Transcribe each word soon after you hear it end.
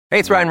Hey,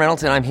 it's Ryan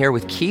Reynolds, and I'm here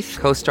with Keith,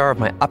 co-star of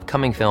my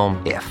upcoming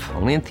film, If,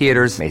 only in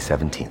theaters May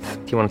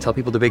 17th. Do you want to tell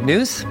people the big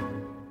news?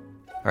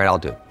 All right, I'll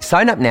do it.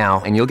 Sign up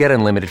now and you'll get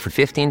unlimited for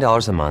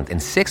 $15 a month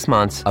and 6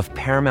 months of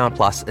Paramount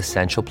Plus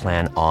Essential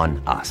Plan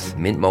on us.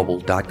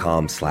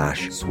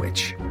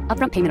 MintMobile.com/switch.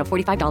 Upfront payment of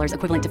 $45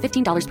 equivalent to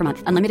 $15 per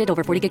month. Unlimited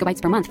over 40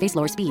 gigabytes per month. Face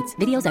lower speeds.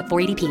 Videos at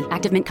 480p.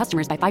 Active Mint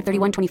customers by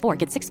 531.24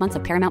 get 6 months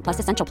of Paramount Plus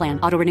Essential Plan.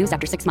 Auto renews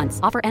after 6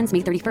 months. Offer ends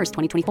May 31st,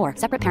 2024.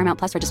 Separate Paramount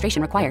Plus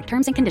registration required.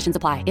 Terms and conditions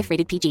apply if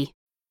rated PG.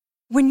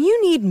 When you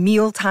need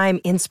mealtime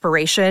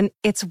inspiration,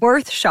 it's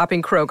worth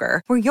shopping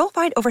Kroger, where you'll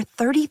find over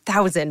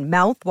 30,000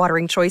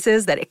 mouth-watering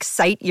choices that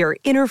excite your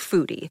inner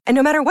foodie. And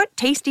no matter what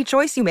tasty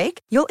choice you make,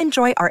 you'll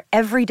enjoy our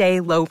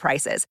everyday low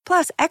prices,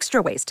 plus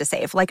extra ways to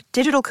save, like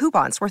digital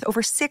coupons worth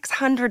over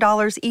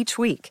 $600 each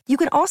week. You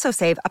can also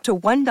save up to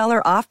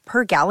 $1 off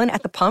per gallon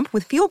at the pump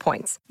with fuel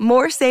points.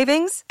 More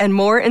savings and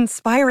more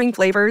inspiring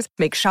flavors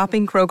make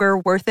shopping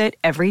Kroger worth it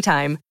every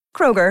time.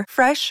 Kroger,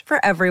 fresh for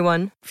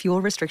everyone.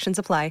 Fuel restrictions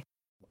apply.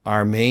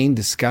 Our main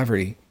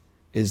discovery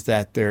is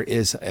that there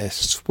is a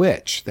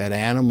switch that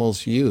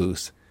animals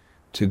use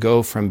to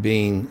go from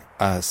being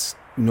a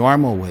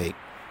normal weight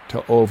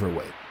to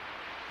overweight.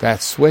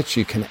 That switch,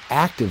 you can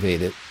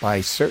activate it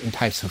by certain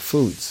types of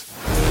foods.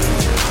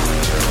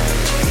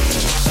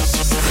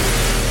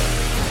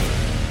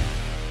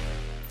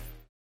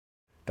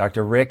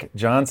 Dr. Rick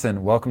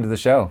Johnson, welcome to the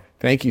show.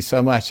 Thank you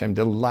so much. I'm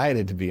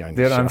delighted to be on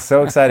your show. I'm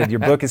so excited. Your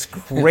book is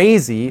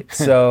crazy.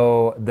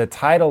 So the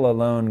title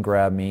alone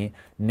grabbed me.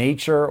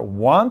 Nature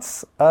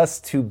Wants Us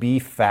to Be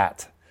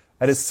Fat.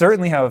 That is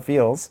certainly how it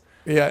feels.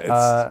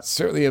 Yeah, it's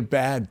certainly a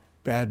bad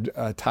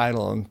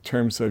title in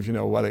terms of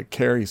what it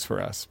carries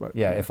for us. But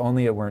yeah, if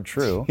only it weren't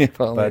true.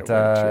 If only it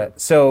weren't true.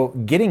 So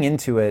getting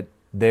into it,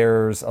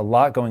 there's a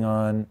lot going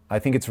on. I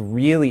think it's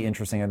really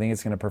interesting. I think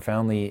it's going to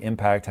profoundly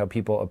impact how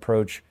people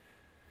approach,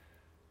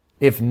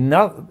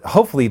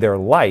 hopefully their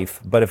life,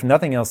 but if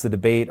nothing else, the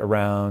debate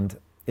around,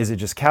 is it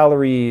just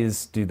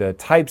calories? Do the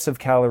types of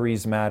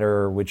calories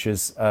matter? Which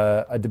is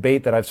a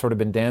debate that I've sort of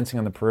been dancing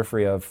on the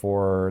periphery of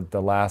for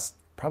the last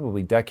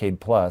probably decade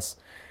plus.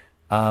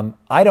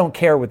 I don't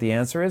care what the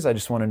answer is. I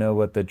just want to know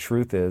what the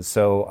truth is.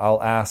 So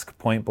I'll ask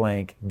point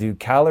blank,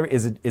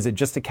 is it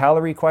just a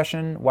calorie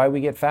question why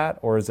we get fat,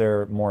 or is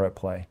there more at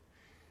play?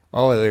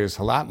 Oh, there's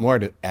a lot more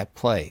at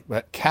play.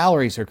 But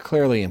calories are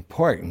clearly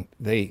important.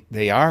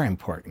 They are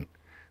important.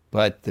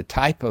 But the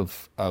type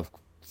of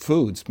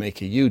foods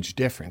make a huge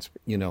difference,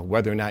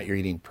 whether or not you're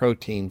eating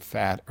protein,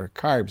 fat, or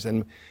carbs.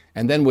 And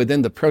then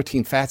within the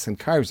protein, fats, and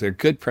carbs, there are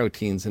good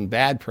proteins and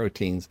bad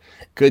proteins,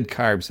 good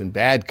carbs and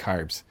bad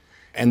carbs.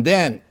 And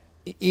then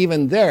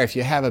even there, if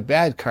you have a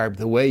bad carb,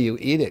 the way you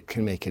eat it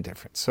can make a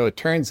difference. So it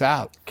turns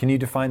out... Can you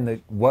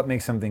define what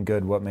makes something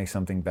good, what makes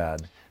something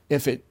bad?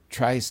 If it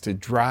tries to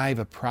drive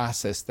a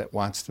process that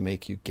wants to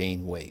make you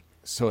gain weight.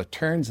 So it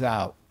turns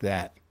out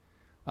that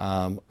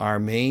our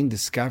main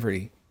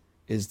discovery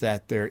is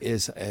that there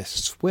is a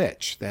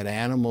switch that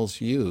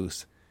animals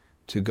use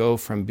to go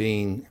from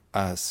being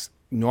a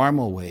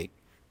normal weight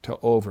to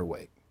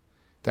overweight.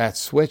 That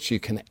switch, you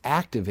can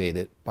activate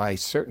it by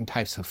certain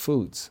types of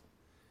foods.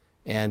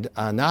 And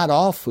not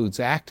all foods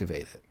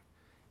activate it.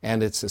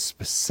 And it's a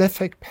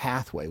specific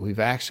pathway. We've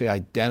actually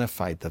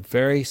identified the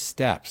very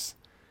steps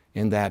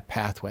in that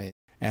pathway.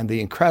 And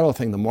the incredible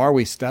thing, the more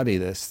we study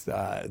this,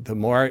 the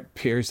more it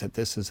appears that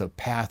this is a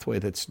pathway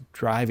that's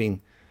driving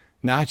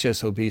not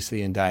just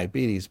obesity and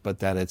diabetes, but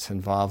that it's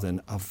involved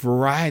in a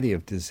variety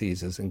of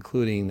diseases,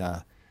 including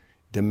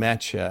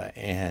dementia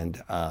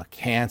and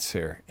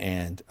cancer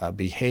and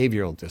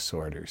behavioral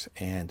disorders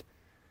and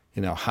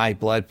high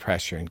blood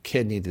pressure and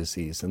kidney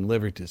disease and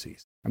liver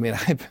disease. I mean,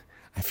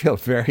 I feel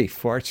very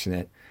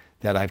fortunate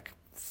that I've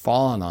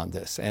fallen on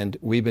this. And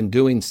we've been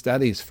doing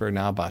studies for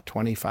now about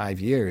 25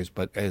 years,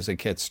 but as it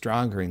gets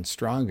stronger and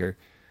stronger,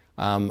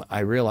 I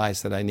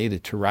realized that I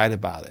needed to write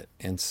about it.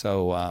 And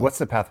so... What's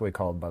the pathway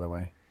called, by the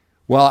way?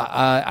 Well,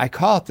 I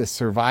call it the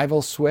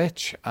survival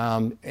switch,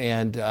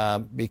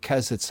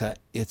 because it's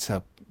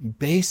a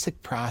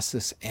basic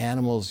process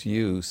animals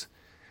use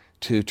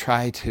to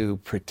try to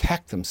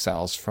protect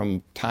themselves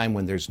from time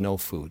when there's no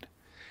food.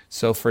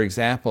 So, for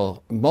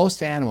example,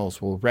 most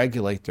animals will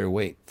regulate their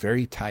weight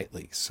very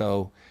tightly.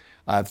 So,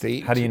 how do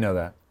you know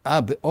that?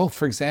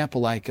 For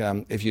example, like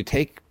if you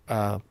take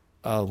a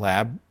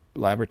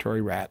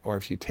laboratory rat, or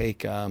if you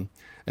take an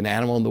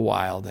animal in the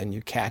wild and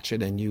you catch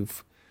it and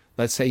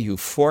let's say you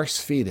force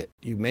feed it,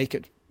 you make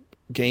it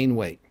gain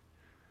weight,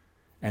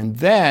 and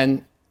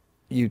then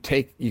you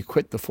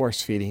quit the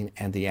force feeding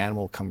and the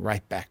animal will come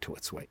right back to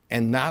its weight.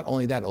 And not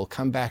only that, it'll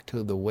come back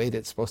to the weight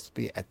it's supposed to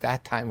be at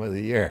that time of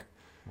the year.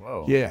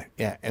 Whoa. Yeah.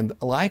 And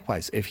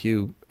likewise, if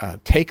you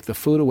take the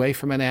food away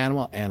from an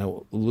animal and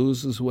it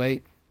loses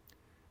weight,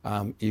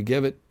 you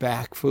give it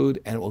back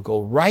food and it will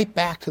go right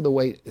back to the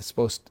weight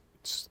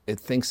it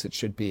thinks it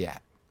should be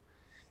at.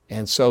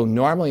 And so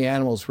normally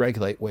animals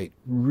regulate weight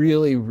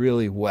really,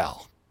 really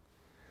well.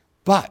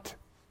 But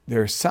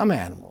there are some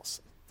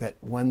animals that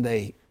when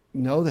they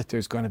know that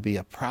there's going to be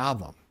a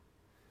problem,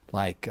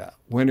 like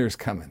winter's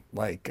coming,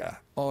 like,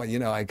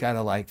 I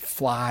gotta like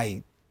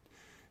fly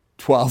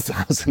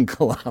 12,000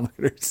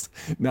 kilometers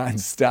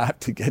nonstop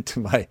to get to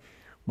my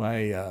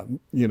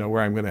where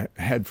I'm gonna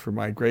head for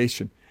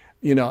migration.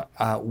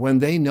 When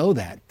they know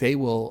that, they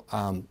will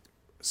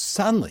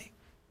suddenly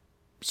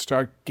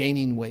start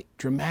gaining weight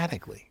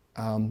dramatically.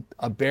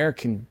 A bear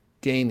can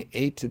gain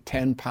 8 to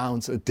 10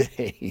 pounds a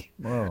day.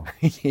 Whoa.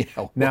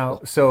 Whoa.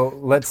 Now, so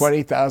let's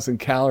 20,000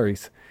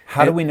 calories.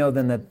 How do we know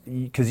then that,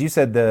 because you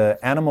said the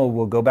animal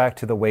will go back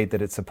to the weight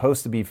that it's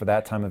supposed to be for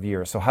that time of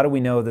year. So how do we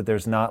know that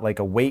there's not like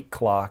a weight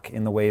clock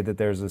in the way that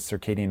there's a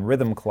circadian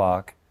rhythm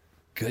clock?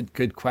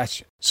 Good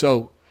question.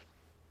 So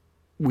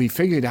we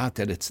figured out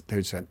that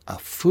there's a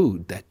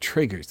food that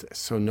triggers this.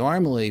 So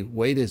normally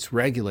weight is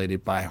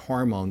regulated by a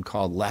hormone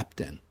called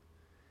leptin.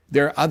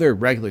 There are other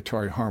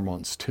regulatory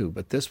hormones too,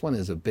 but this one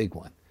is a big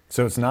one.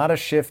 So it's not a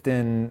shift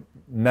in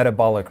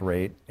metabolic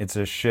rate, it's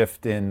a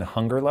shift in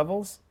hunger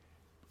levels?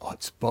 Oh,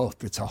 it's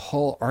both. It's a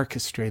whole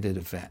orchestrated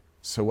event.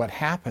 So what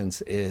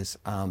happens is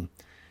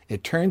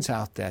it turns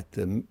out that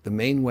the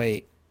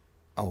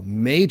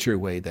major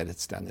way that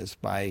it's done is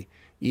by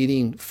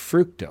eating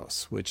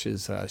fructose, which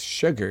is a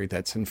sugar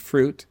that's in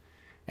fruit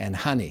and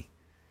honey.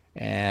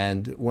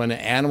 And when an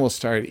animal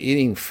starts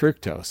eating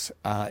fructose,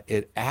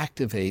 it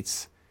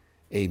activates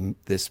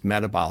this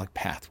metabolic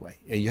pathway.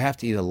 You have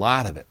to eat a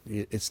lot of it.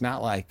 It's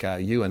not like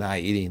you and I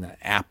eating an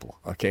apple,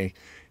 okay?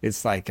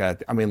 It's like a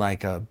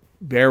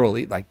bear will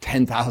eat like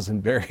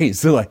 10,000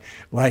 berries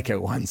like at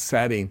one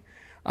setting.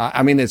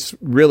 It's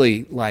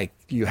really like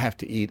you have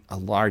to eat a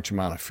large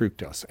amount of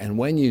fructose. And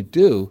when you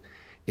do,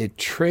 it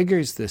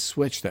triggers this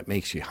switch that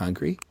makes you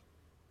hungry.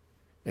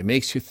 It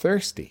makes you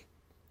thirsty.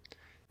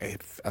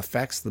 It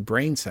affects the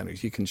brain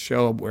centers. You can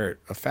show where it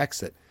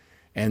affects it.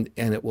 And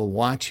it will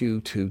want you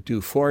to do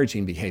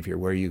foraging behavior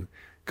where you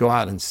go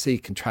out and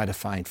seek and try to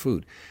find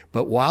food.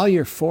 But while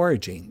you're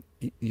foraging,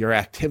 your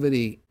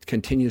activity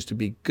continues to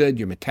be good,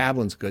 your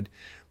metabolism's good.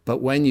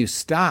 But when you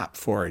stop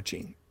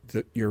foraging,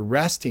 your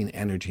resting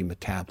energy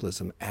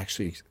metabolism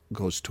actually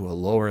goes to a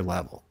lower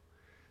level.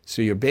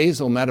 So your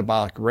basal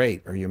metabolic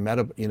rate, or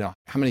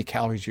how many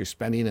calories you're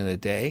spending in a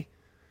day,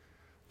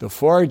 the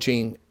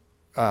foraging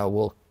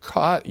will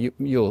cause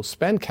you'll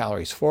spend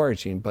calories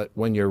foraging, but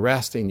when you're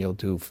resting,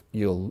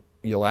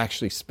 you'll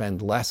actually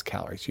spend less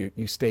calories.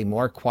 You stay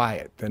more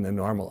quiet than a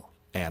normal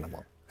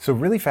animal. So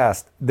really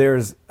fast,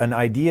 there's an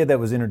idea that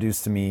was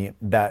introduced to me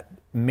that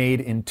made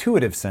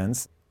intuitive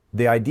sense.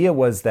 The idea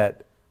was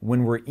that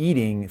when we're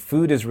eating,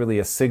 food is really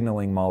a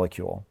signaling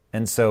molecule.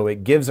 And so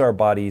it gives our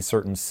body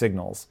certain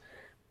signals.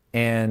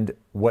 And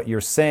what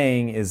you're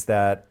saying is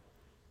that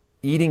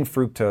eating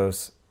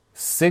fructose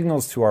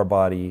signals to our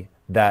body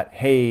that,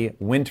 hey,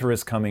 winter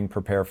is coming,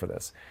 prepare for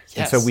this. Yes.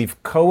 And so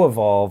we've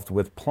co-evolved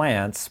with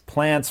plants.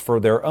 Plants,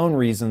 for their own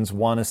reasons,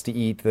 want us to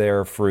eat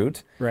their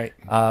fruit. Right.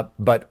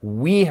 But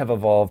we have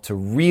evolved to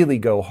really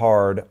go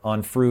hard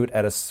on fruit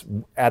at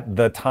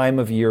the time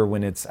of year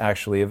when it's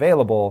actually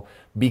available,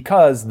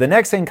 because the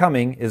next thing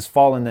coming is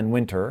fall and then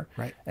winter.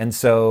 Right. And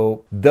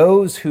so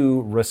those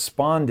who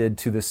responded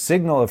to the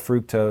signal of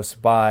fructose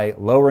by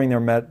lowering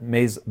their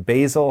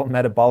basal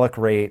metabolic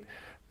rate,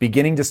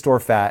 beginning to store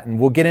fat, and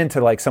we'll get into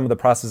like some of the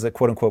processes that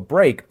quote unquote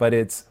break, but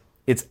it's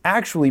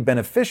actually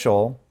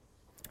beneficial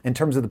in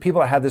terms of the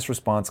people that had this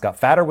response, got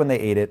fatter when they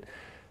ate it,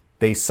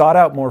 they sought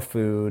out more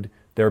food,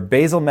 their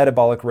basal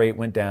metabolic rate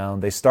went down,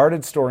 they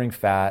started storing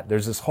fat,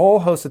 there's this whole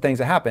host of things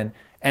that happen,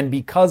 and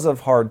because of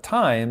hard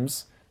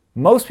times,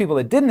 most people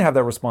that didn't have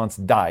that response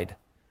died.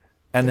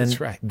 And That's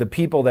then right. the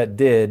people that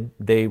did,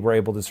 they were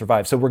able to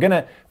survive. So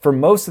for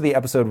most of the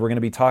episode, we're gonna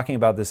be talking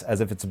about this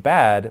as if it's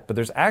bad, but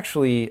there's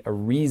actually a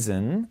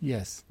reason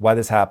Yes. why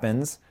this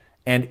happens.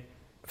 And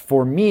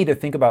for me to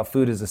think about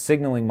food as a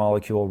signaling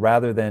molecule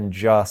rather than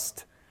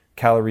just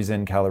calories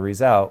in,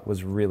 calories out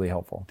was really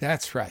helpful.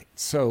 That's right.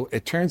 So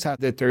it turns out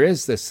that there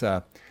is this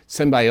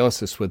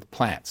symbiosis with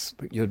plants.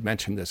 You had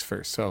mentioned this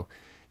first. So,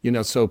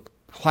 so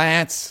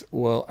plants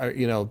will,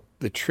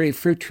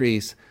 fruit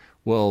trees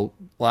will,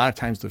 a lot of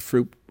times the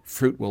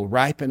fruit will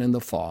ripen in the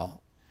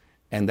fall.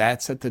 And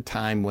that's at the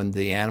time when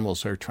the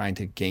animals are trying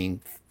to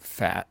gain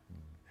fat.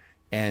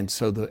 And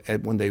so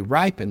when they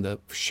ripen, the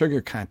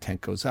sugar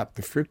content goes up,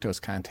 the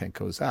fructose content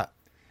goes up,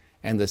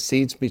 and the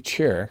seeds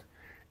mature.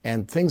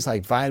 And things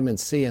like vitamin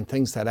C and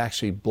things that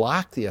actually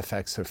block the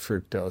effects of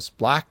fructose,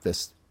 block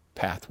this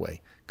pathway,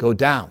 go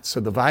down.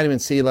 So the vitamin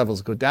C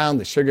levels go down,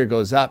 the sugar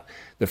goes up,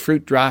 the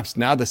fruit drops,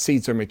 now the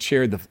seeds are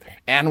mature, the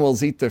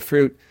animals eat the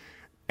fruit,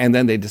 and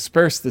then they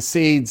disperse the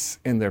seeds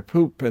in their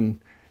poop, and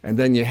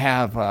then you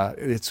have,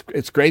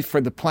 it's great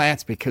for the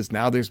plants because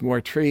now there's more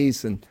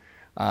trees, and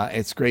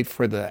it's great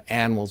for the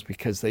animals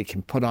because they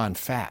can put on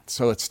fat.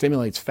 So it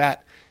stimulates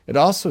fat. It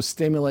also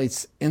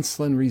stimulates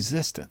insulin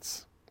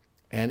resistance.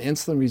 And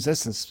insulin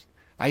resistance,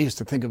 I used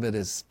to think of it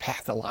as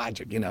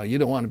pathologic. You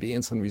don't want to be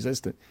insulin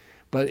resistant.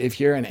 But if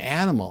you're an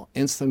animal,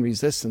 insulin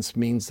resistance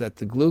means that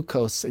the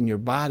glucose in your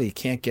body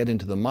can't get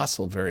into the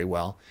muscle very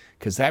well,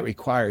 because that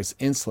requires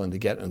insulin to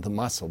get into the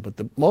muscle.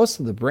 But most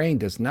of the brain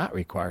does not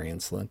require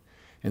insulin.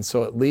 And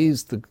so it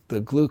leaves the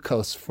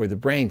glucose for the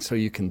brain so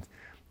you can,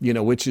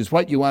 which is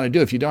what you want to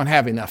do. If you don't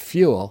have enough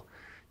fuel,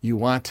 you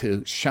want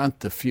to shunt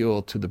the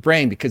fuel to the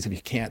brain, because if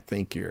you can't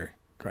think, you're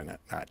going to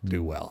not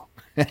do well.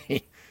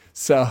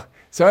 So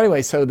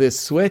anyway, so this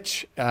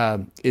switch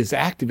is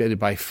activated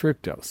by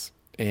fructose.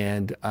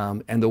 And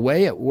the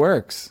way it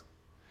works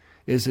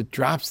is it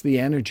drops the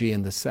energy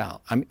in the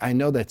cell. I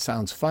know that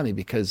sounds funny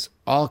because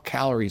all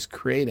calories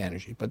create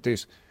energy, but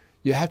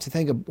you have to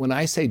think of, when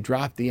I say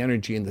drop the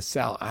energy in the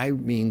cell, I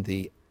mean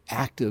the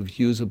active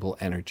usable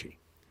energy.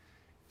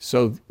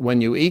 So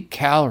when you eat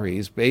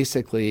calories,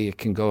 basically it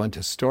can go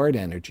into stored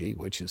energy,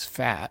 which is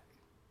fat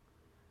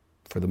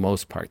for the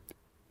most part,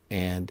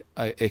 and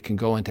it can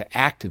go into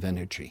active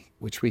energy,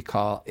 which we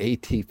call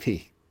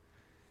ATP.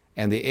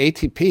 And the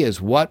ATP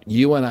is what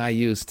you and I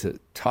use to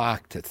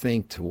talk, to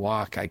think, to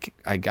walk.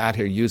 I got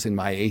here using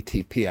my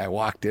ATP. I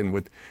walked in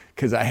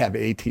because I have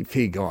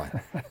ATP going.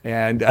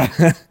 And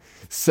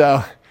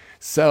so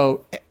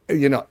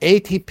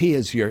ATP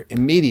is your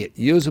immediate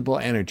usable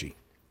energy.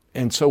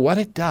 And so what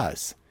it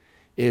does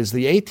is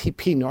the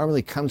ATP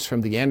normally comes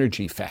from the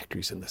energy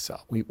factories in the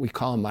cell. We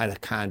call them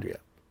mitochondria.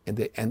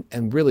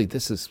 And really,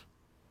 this is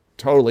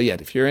totally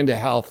it. If you're into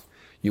health,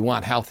 you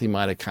want healthy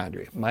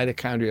mitochondria.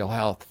 Mitochondrial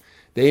health,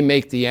 they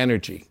make the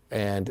energy.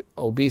 And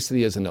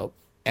obesity is an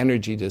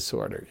energy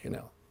disorder,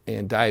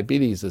 and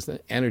diabetes is an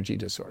energy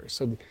disorder.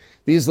 So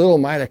these little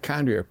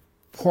mitochondria are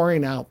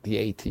pouring out the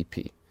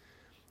ATP.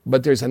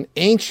 But there's an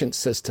ancient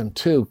system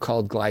too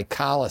called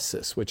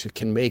glycolysis, which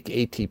can make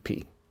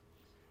ATP.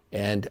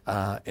 And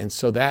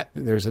so that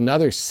there's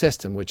another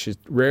system which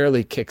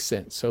rarely kicks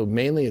in. So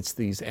mainly it's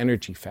these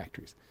energy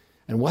factories.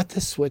 And what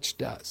the switch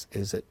does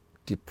is it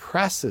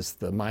depresses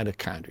the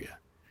mitochondria.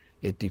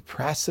 It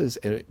depresses,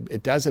 and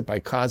it does it by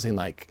causing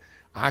like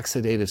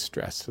oxidative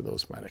stress to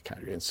those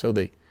mitochondria. And so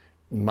the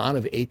amount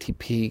of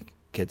ATP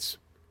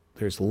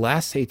there's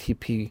less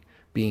ATP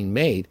being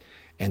made.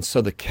 And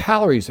so the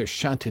calories are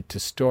shunted to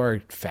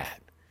stored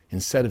fat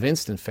instead of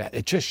instant fat.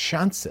 It just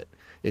shunts it.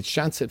 It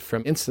shunts it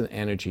from instant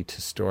energy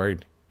to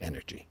stored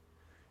energy.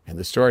 And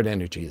the stored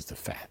energy is the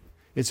fat.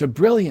 It's a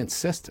brilliant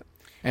system.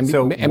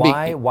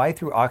 Why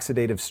through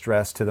oxidative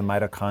stress to the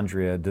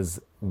mitochondria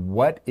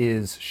what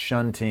is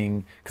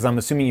shunting? Because I'm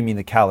assuming you mean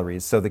the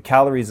calories. So the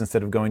calories,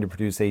 instead of going to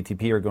produce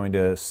ATP, are going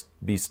to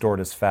be stored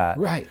as fat.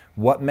 Right.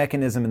 What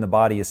mechanism in the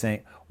body is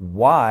saying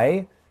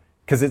why?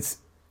 Because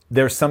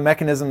there's some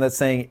mechanism that's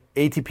saying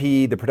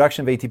ATP, the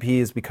production of ATP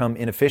has become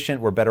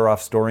inefficient. We're better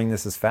off storing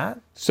this as fat.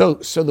 So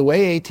the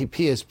way ATP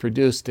is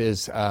produced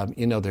is,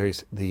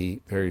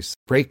 there's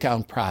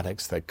breakdown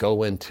products that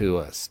go into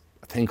a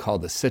thing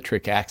called the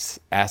citric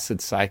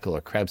acid cycle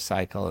or Krebs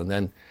cycle, and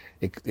then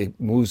it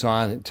moves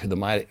on to to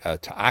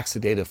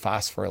oxidative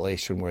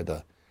phosphorylation,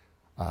 where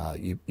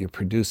you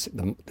produce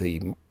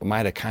the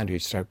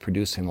mitochondria start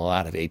producing a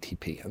lot of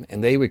ATP,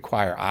 and they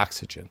require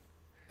oxygen.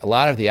 A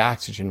lot of the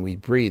oxygen we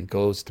breathe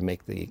goes to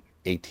make the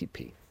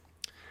ATP.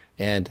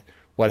 And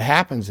what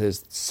happens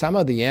is some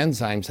of the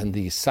enzymes in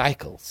these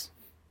cycles,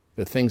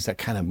 the things that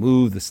kind of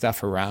move the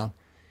stuff around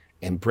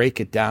and break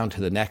it down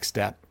to the next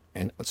step,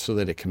 and so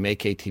that it can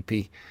make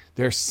ATP,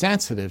 they're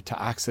sensitive to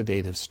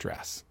oxidative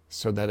stress.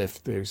 So that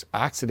if there's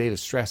oxidative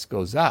stress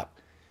goes up,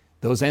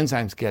 those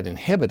enzymes get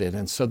inhibited,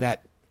 and so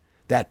that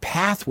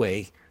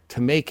pathway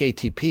to make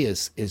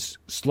ATP is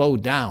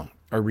slowed down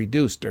or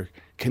reduced, or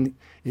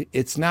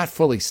it's not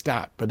fully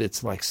stopped, but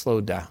it's like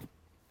slowed down.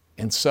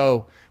 And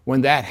so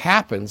when that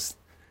happens,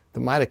 the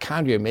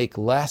mitochondria make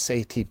less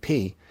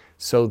ATP.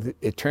 So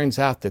it turns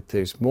out that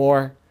there's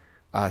more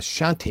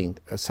shunting.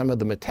 Some of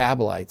the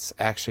metabolites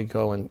actually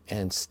go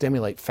and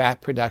stimulate fat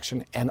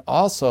production, and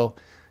also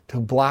to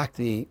block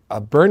the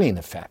burning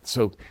of fat.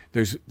 So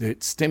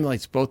it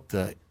stimulates both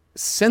the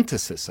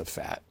synthesis of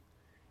fat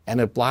and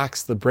it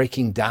blocks the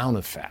breaking down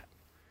of fat.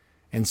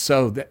 And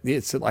so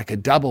it's like a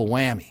double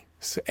whammy.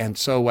 And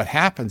so what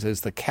happens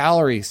is the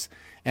calories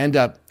end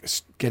up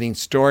getting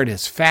stored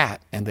as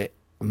fat, and the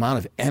amount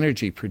of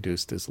energy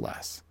produced is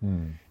less.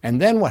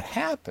 And then what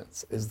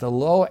happens is the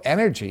low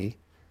energy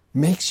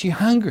makes you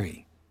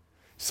hungry.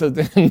 So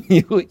then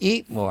you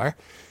eat more,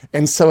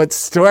 and so it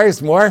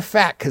stores more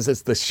fat because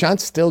it's the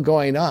shunt still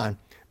going on,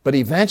 but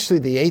eventually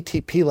the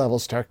ATP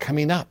levels start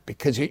coming up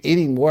because you're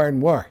eating more and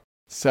more.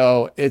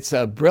 So it's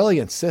a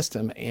brilliant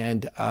system,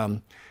 and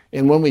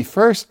when we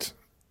first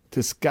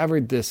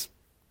discovered this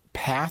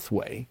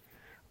pathway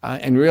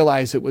and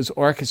realized it was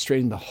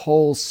orchestrating the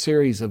whole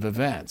series of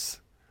events,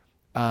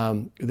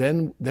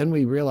 then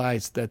we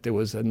realized that there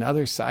was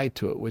another side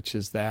to it, which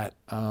is that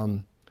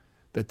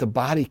the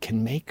body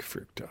can make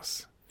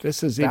fructose.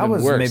 This is even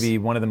worse. That was maybe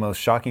one of the most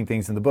shocking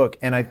things in the book,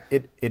 and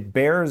it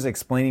bears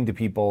explaining to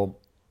people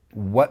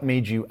what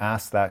made you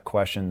ask that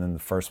question in the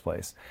first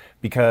place.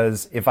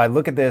 Because if I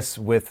look at this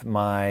with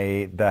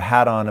the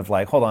hat on of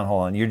like, hold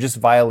on, you're just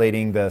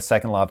violating the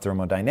second law of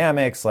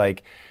thermodynamics.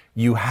 Like,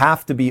 you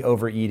have to be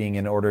overeating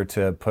in order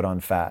to put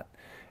on fat.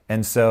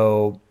 And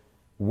so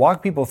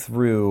walk people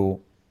through,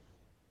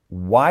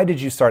 why did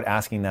you start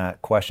asking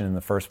that question in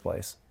the first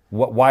place?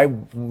 Why,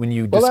 when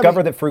you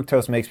discover that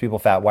fructose makes people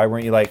fat, why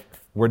weren't you like,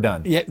 we're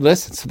done? Yeah,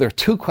 listen, so there are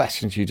two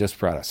questions you just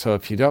brought up. So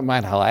if you don't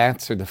mind, I'll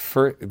answer the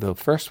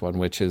first one,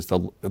 which is the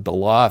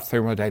law of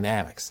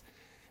thermodynamics.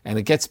 And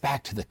it gets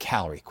back to the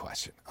calorie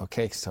question,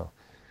 okay?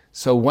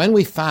 So when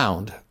we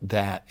found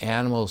that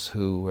animals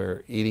who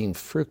were eating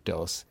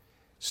fructose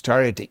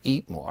started to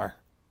eat more,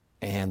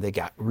 and they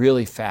got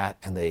really fat,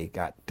 and they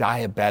got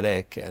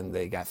diabetic, and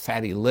they got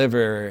fatty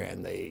liver,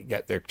 and they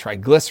got their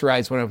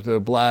triglycerides went up to their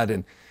blood,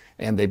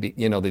 and they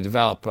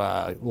develop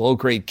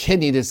low-grade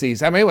kidney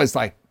disease. I mean, it was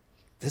like,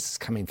 this is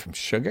coming from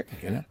sugar,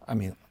 I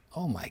mean,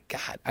 oh my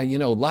God.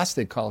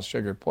 Lustig calls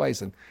sugar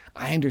poison.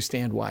 I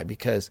understand why,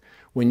 because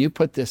when you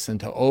put this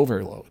into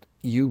overload,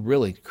 you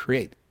really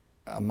create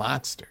a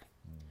monster.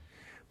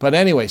 But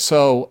anyway,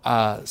 so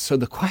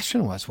the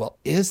question was, well,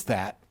 is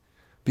that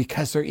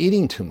because they're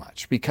eating too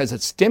much, because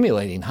it's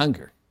stimulating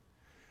hunger?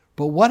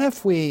 But what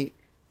if we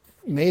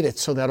made it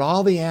so that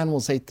all the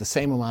animals ate the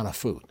same amount of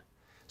food?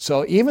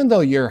 So even though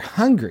you're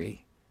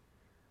hungry,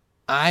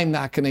 I'm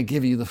not going to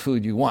give you the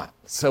food you want.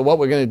 So what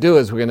we're going to do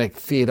is we're going to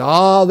feed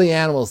all the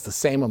animals the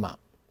same amount.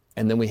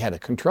 And then we had a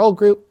control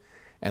group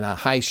and a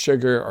high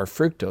sugar or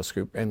fructose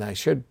group. And I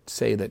should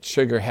say that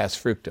sugar has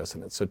fructose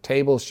in it. So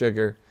table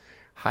sugar,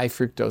 high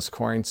fructose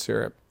corn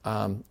syrup,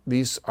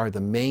 these are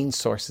the main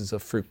sources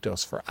of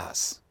fructose for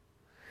us.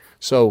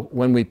 So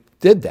when we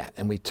did that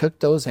and we took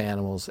those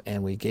animals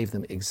and we gave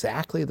them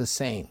exactly the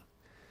same,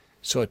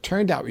 so it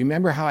turned out,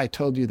 remember how I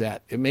told you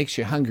that it makes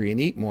you hungry and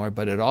eat more,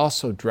 but it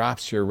also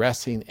drops your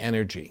resting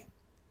energy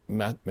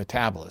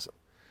metabolism.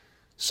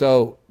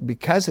 So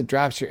because it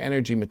drops your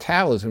energy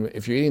metabolism,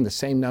 if you're eating the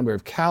same number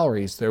of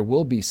calories, there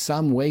will be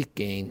some weight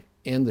gain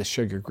in the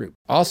sugar group.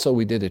 Also,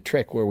 we did a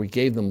trick where we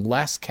gave them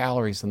less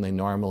calories than they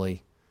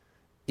normally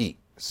eat.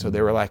 So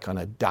they were like on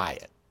a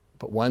diet,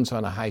 but one's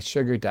on a high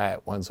sugar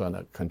diet, one's on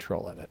a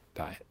control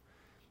diet.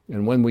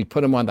 And when we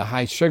put them on the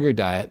high sugar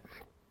diet,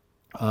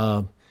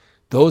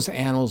 those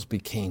animals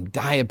became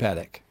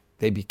diabetic.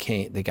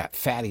 They got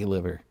fatty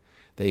liver.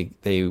 They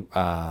developed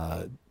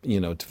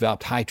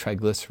high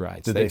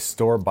triglycerides. Did they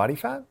store body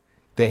fat?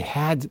 They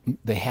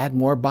had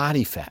more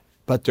body fat,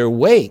 but their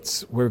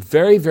weights were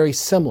very, very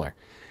similar.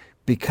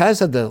 Because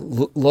of the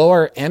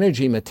lower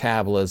energy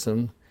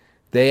metabolism,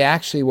 they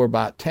actually were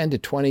about 10 to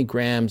 20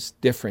 grams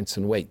difference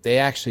in weight. They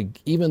actually,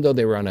 even though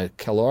they were on a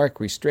caloric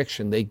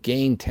restriction, they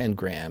gained 10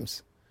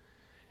 grams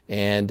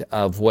and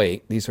of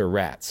weight. These are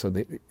rats, so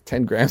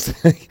 10 grams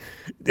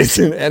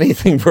isn't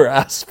anything for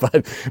us,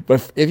 but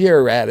if you're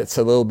a rat, it's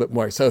a little bit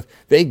more. So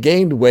they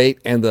gained weight,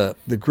 and the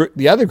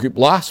other group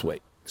lost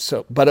weight.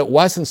 So, but it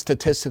wasn't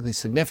statistically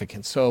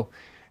significant. So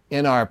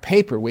in our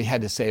paper, we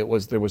had to say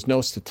there was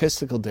no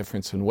statistical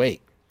difference in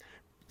weight.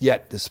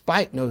 Yet,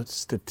 despite no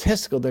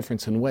statistical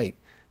difference in weight,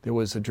 there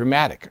was a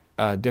dramatic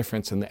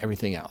difference in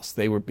everything else.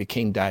 They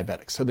became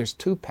diabetic. So there's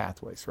two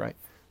pathways, right?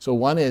 So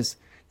one is,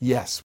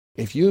 yes,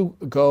 if you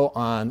go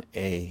on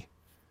a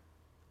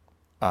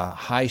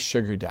high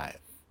sugar diet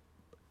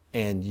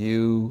and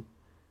you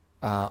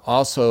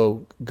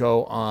also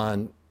go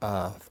on,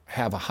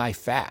 have a high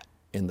fat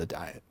in the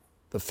diet,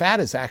 the fat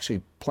is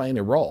actually playing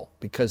a role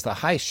because the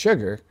high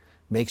sugar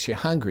makes you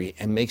hungry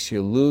and makes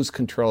you lose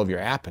control of your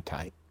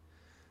appetite.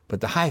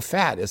 But the high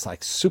fat is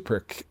like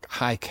super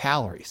high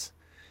calories.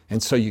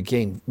 And so you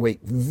gain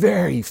weight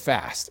very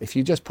fast. If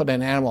you just put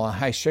an animal on a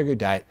high sugar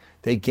diet,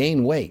 they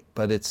gain weight,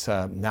 but it's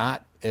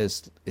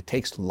it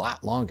takes a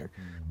lot longer.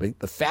 But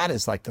the fat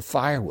is like the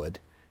firewood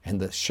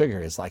and the sugar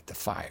is like the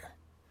fire.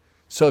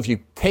 So if you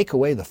take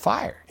away the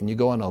fire and you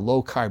go on a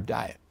low carb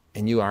diet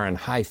and you are on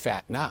high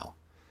fat now,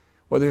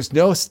 well, there's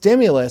no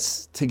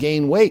stimulus to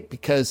gain weight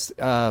because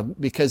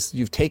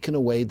you've taken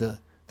away the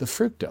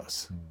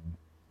fructose.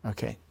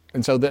 Okay.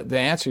 And so the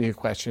answer to your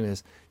question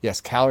is, yes,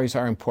 calories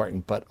are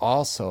important, but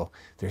also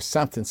there's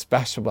something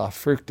special about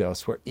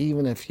fructose where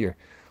even if you're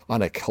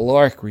on a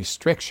caloric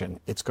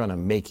restriction, it's going to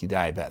make you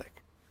diabetic.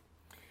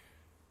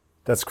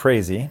 That's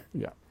crazy.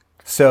 Yeah.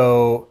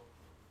 So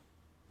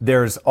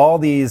there's all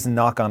these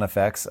knock-on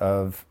effects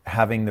of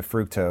having the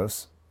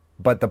fructose,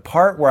 but the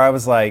part where I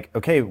was like,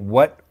 okay,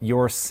 what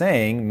you're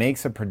saying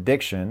makes a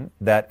prediction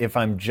that if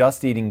I'm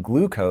just eating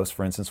glucose,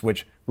 for instance,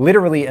 which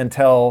literally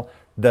until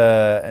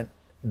the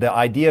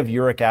idea of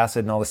uric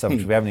acid and all this stuff,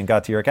 which we haven't even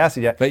got to uric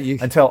acid yet,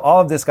 until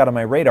all of this got on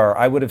my radar,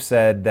 I would have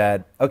said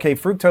that, okay,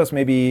 fructose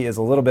maybe is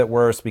a little bit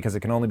worse because it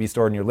can only be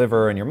stored in your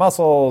liver and your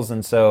muscles,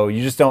 and so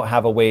you just don't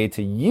have a way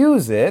to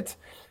use it,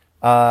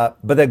 but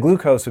that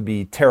glucose would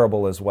be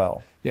terrible as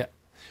well. Yeah.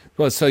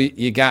 Well, so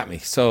you got me.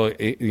 So,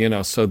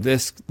 so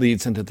this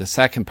leads into the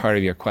second part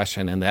of your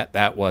question, and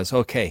that was,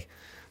 okay,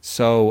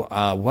 so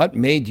what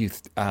made you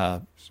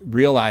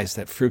realize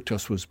that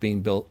fructose was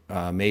being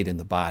made in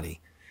the body?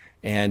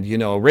 And,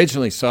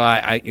 originally, so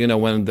I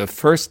when the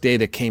first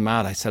data came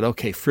out, I said,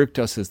 okay,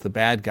 fructose is the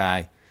bad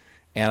guy.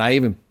 And I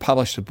even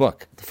published a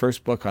book, the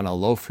first book on a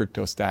low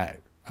fructose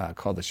diet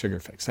called The Sugar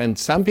Fix. And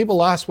some people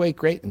lost weight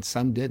great and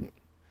some didn't.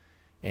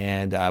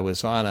 And I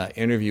was on an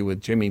interview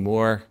with Jimmy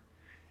Moore,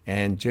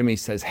 and Jimmy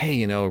says,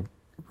 hey,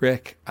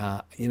 Rick,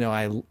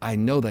 I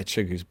know that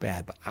sugar's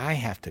bad, but I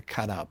have to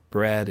cut out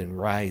bread and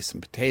rice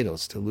and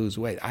potatoes to lose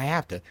weight. I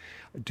have to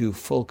do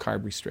full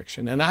carb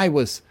restriction. And I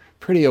was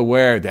pretty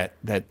aware that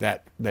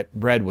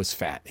bread was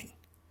fattening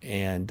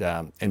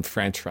and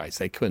French fries,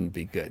 they couldn't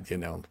be good,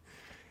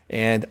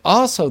 And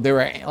also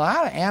there are a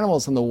lot of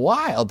animals in the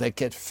wild that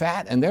get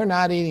fat and they're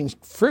not eating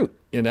fruit,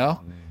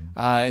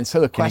 And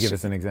so the question— Can you give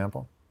us an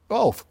example?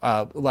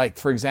 Like,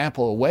 for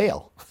example, a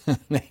whale.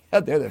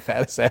 They're the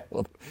fattest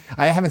animal.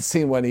 I haven't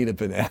seen one eat a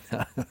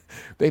banana.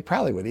 They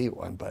probably would eat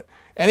one. But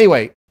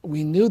anyway,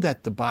 we knew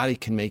that the body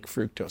can make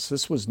fructose.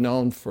 This was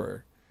known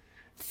for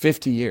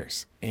 50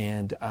 years.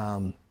 And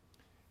so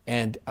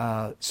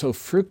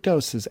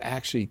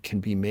fructose can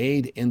be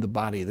made in the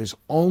body. There's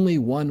only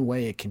one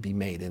way it can be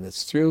made, and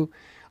it's through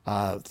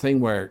a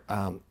thing where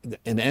an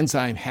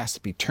enzyme has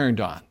to be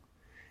turned on.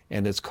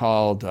 And it's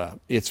called,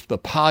 it's the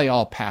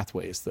polyol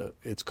pathway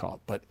it's called.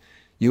 But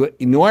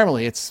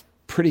normally it's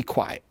pretty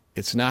quiet.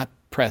 It's not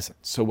present.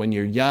 So when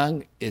you're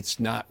young,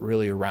 it's not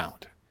really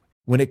around.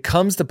 When it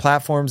comes to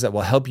platforms that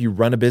will help you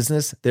run a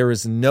business, there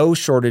is no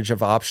shortage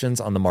of options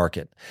on the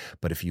market.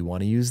 But if you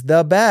want to use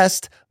the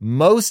best,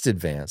 most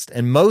advanced,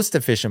 and most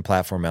efficient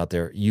platform out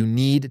there, you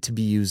need to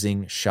be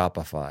using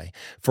Shopify.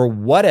 For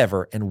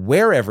whatever and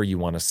wherever you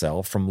want to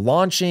sell, from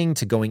launching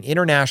to going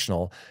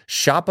international,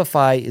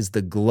 Shopify is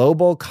the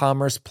global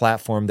commerce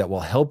platform that will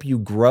help you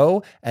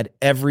grow at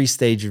every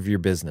stage of your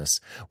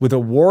business. With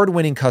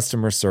award-winning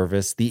customer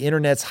service, the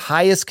internet's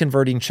highest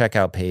converting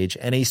checkout page,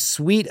 and a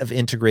suite of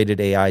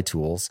integrated AI tools,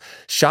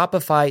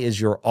 Shopify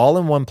is your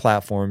all-in-one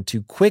platform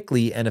to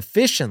quickly and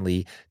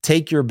efficiently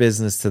take your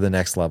business to the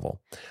next level.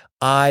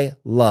 I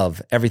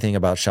love everything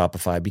about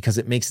Shopify because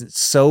it makes it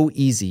so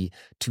easy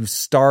to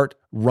start,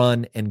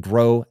 run, and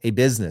grow a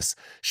business.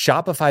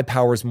 Shopify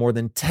powers more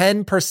than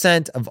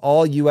 10% of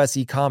all US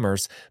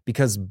e-commerce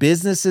because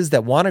businesses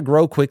that want to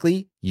grow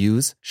quickly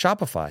use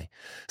Shopify.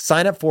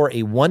 Sign up for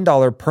a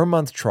 $1 per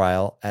month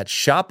trial at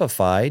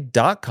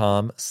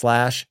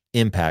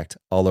shopify.com/impact,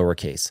 all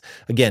lowercase.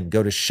 Again,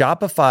 go to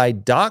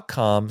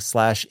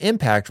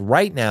shopify.com/impact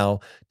right now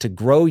to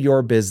grow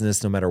your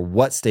business no matter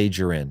what stage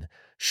you're in.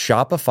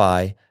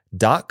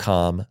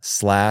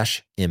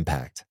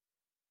 Shopify.com/impact.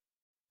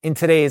 In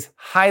today's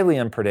highly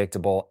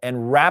unpredictable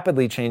and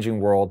rapidly changing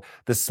world,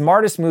 the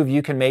smartest move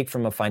you can make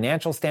from a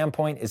financial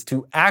standpoint is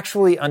to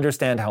actually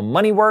understand how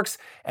money works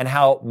and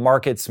how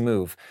markets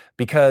move.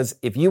 Because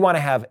if you want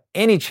to have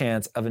any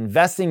chance of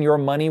investing your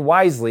money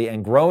wisely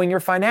and growing your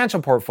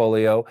financial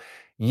portfolio,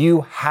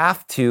 you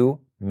have to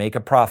make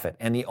a profit.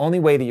 And the only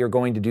way that you're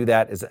going to do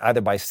that is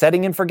either by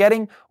setting and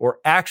forgetting or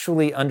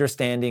actually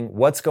understanding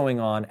what's going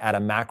on at a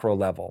macro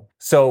level.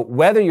 So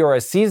whether you're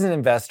a seasoned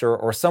investor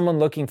or someone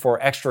looking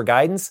for extra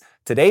guidance,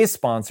 today's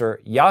sponsor,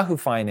 Yahoo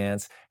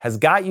Finance, has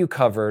got you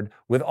covered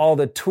with all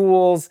the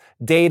tools,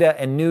 data,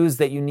 and news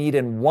that you need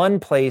in one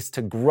place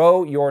to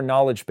grow your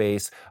knowledge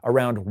base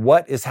around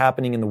what is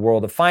happening in the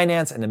world of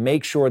finance and to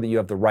make sure that you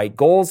have the right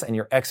goals and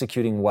you're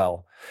executing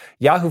well.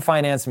 Yahoo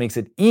Finance makes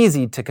it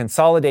easy to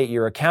consolidate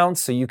your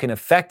accounts so you can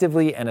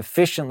effectively and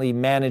efficiently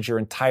manage your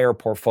entire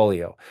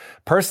portfolio.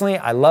 Personally,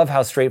 I love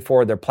how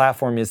straightforward their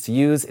platform is to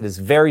use. It is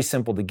very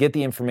simple to get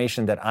the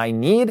information that I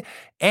need,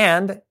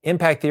 and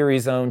Impact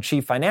Theory's own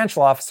chief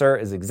financial officer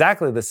is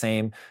exactly the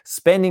same,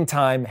 spending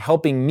time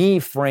helping me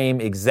frame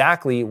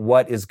exactly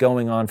what is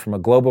going on from a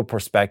global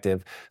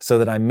perspective so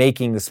that I'm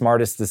making the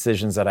smartest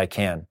decisions that I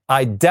can.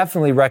 I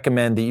definitely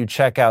recommend that you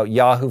check out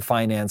Yahoo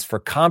Finance for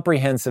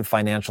comprehensive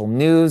financial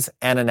news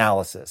and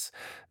analysis.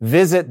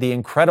 Visit the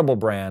incredible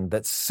brand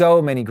that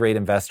so many great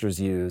investors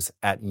use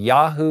at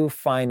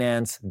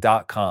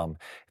yahoofinance.com.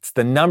 It's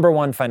the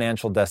 #1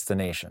 financial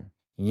destination.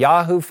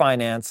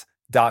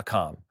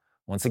 yahoofinance.com.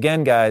 Once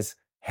again, guys,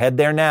 head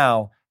there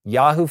now,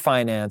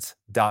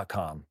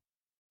 yahoofinance.com.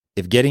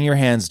 If getting your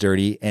hands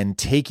dirty and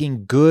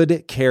taking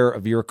good care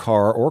of your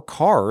car or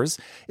cars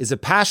is a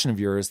passion of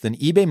yours, then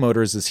eBay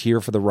Motors is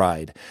here for the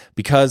ride.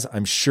 Because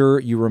I'm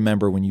sure you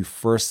remember when you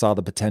first saw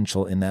the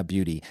potential in that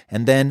beauty.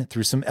 And then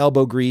through some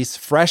elbow grease,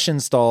 fresh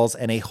installs,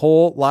 and a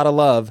whole lot of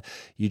love,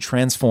 you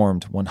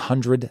transformed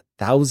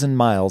 100,000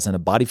 miles and a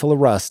body full of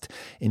rust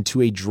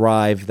into a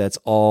drive that's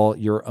all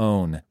your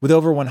own. With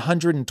over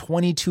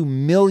 122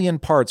 million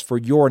parts for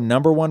your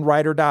 #1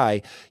 ride or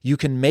die, you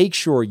can make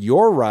sure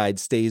your ride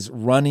stays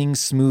running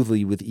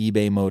smoothly with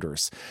eBay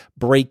Motors.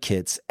 Brake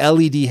kits,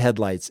 LED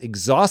headlights,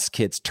 exhaust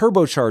kits,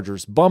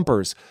 turbochargers,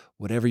 bumpers,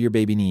 whatever your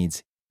baby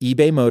needs,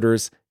 eBay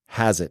Motors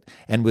has it.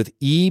 And with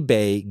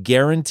eBay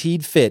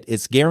Guaranteed Fit,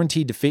 it's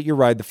guaranteed to fit your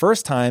ride the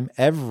first time,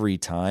 every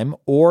time,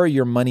 or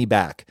your money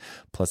back.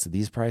 Plus, at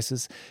these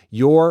prices,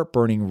 you're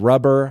burning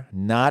rubber,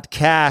 not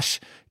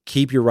cash.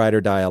 Keep your ride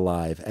or die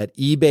alive at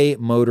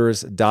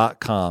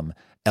ebaymotors.com.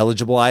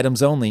 Eligible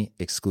items only.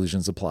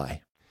 Exclusions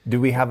apply. Do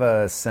we have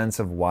a sense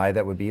of why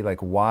that would be?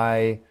 Like,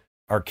 why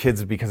our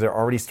kids because they're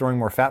already storing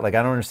more fat? Like,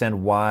 I don't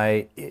understand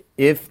why,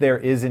 if there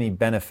is any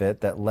benefit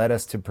that led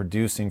us to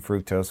producing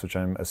fructose, which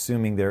I'm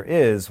assuming there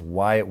is,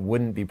 why it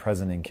wouldn't be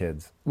present in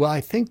kids. Well,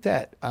 I think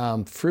that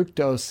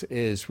fructose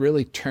is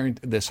really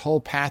this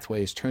whole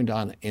pathway is turned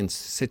on in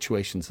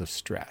situations of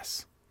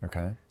stress.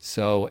 Okay.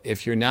 So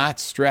if you're not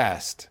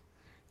stressed,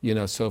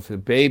 so if the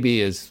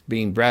baby is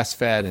being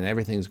breastfed and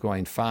everything's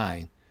going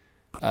fine,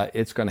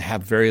 it's going to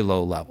have very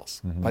low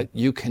levels. Mm-hmm. But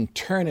you can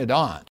turn it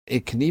on.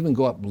 It can even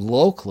go up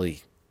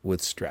locally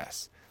with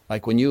stress.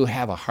 Like when you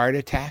have a heart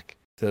attack,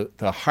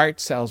 the heart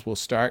cells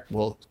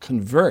will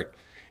convert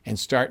and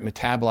start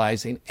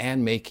metabolizing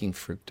and making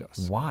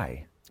fructose.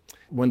 Why?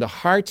 When the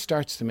heart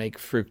starts to make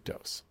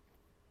fructose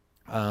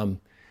and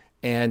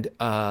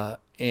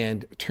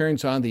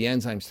turns on the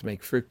enzymes to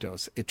make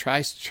fructose, it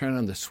tries to turn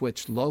on the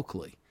switch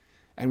locally.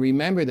 And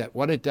remember that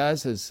what it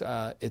does is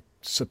it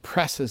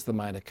suppresses the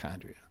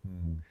mitochondria.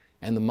 Mm-hmm.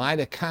 And the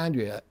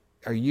mitochondria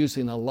are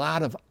using a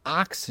lot of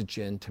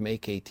oxygen to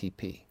make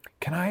ATP.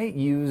 Can I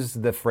use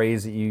the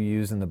phrase that you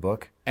use in the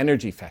book?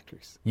 Energy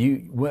factories.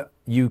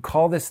 You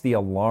call this the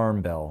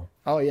alarm bell.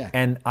 Oh, yeah.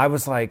 And I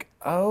was like,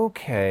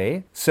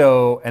 okay.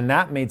 So, and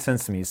that made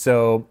sense to me.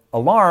 So,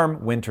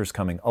 alarm, winter's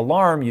coming.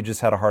 Alarm, you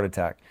just had a heart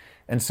attack.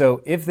 And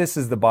so if this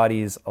is the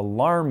body's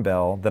alarm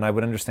bell, then I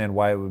would understand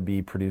why it would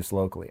be produced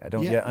locally. I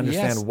don't yet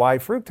understand why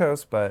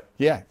fructose, but...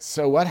 Yeah,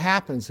 so what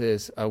happens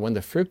is when the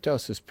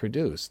fructose is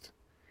produced,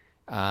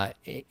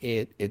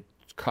 it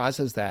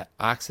causes that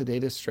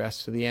oxidative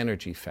stress to the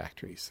energy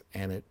factories,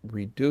 and it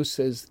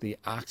reduces the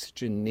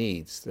oxygen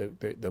needs. The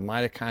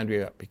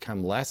mitochondria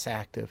become less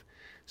active,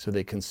 so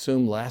they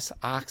consume less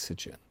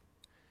oxygen.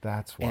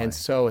 That's why. And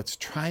so it's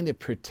trying to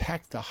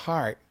protect the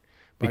heart.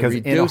 Because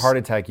in a heart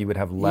attack, you would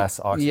have less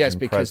oxygen. Yes,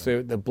 because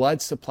present. the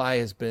blood supply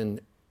has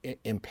been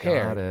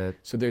impaired. Got it.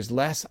 So there's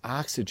less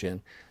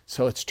oxygen.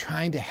 So it's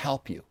trying to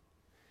help you.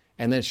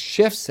 And then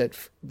shifts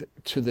it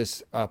to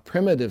this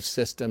primitive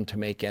system to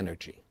make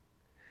energy.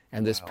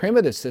 And this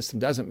primitive system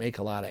doesn't make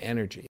a lot of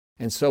energy.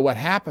 And so what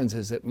happens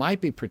is it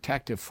might be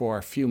protective for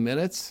a few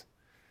minutes,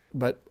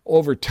 but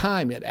over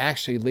time, it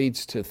actually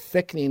leads to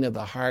thickening of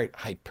the heart,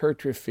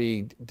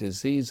 hypertrophy,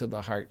 disease of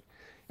the heart.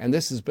 And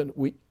this has been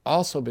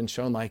also been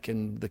shown, like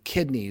in the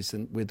kidneys,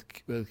 and with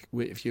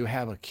if you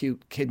have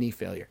acute kidney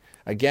failure.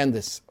 Again,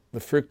 the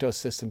fructose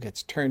system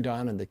gets turned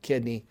on in the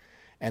kidney,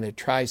 and it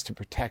tries to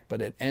protect,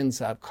 but it ends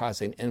up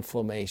causing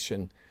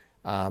inflammation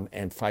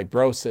and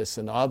fibrosis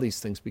and all these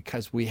things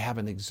because we have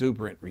an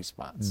exuberant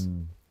response.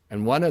 Mm.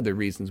 And one of the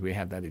reasons we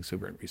have that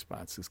exuberant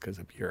response is because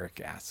of uric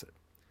acid.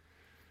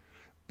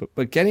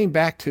 But getting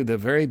back to the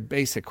very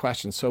basic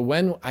question, so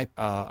when I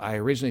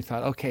originally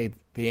thought, okay,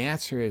 the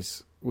answer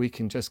is we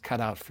can just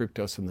cut out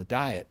fructose in the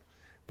diet.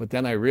 But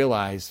then I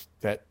realized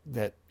that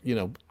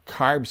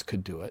carbs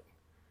could do it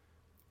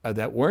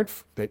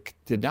that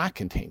did not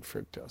contain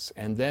fructose.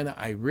 And then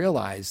I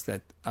realized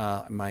that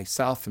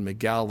myself and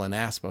Miguel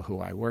Lanaspa, who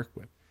I work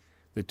with,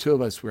 the two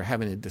of us were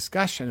having a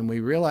discussion, and we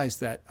realized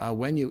that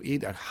when you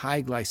eat a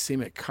high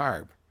glycemic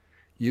carb,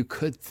 you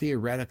could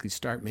theoretically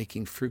start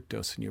making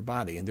fructose in your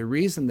body. And the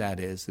reason that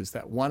is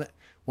that one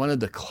of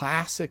the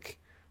classic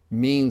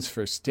means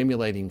for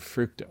stimulating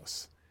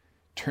fructose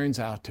turns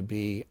out to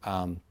be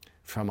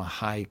from a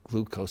high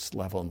glucose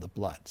level in the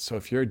blood. So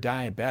if you're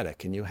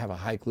diabetic and you have a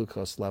high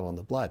glucose level in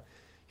the blood,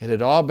 it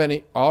had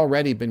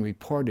already been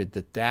reported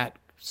that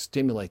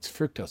stimulates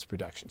fructose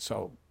production.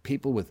 So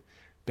people with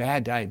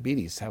bad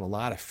diabetes have a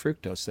lot of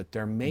fructose that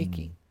they're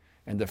making,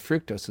 and the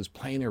fructose is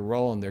playing a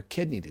role in their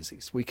kidney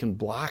disease. We can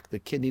block the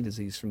kidney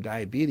disease from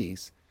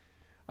diabetes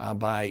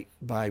by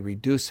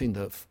reducing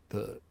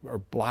or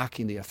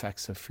blocking the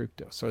effects of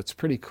fructose. So it's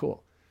pretty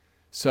cool.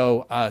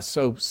 So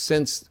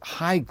since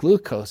high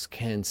glucose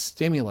can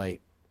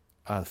stimulate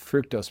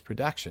fructose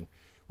production,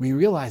 we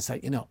realize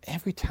that,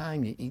 every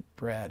time you eat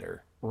bread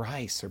or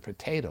rice or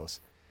potatoes,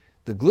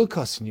 the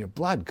glucose in your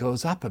blood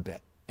goes up a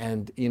bit.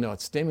 And,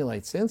 it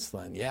stimulates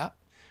insulin, yeah,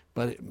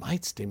 but it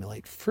might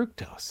stimulate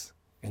fructose.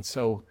 And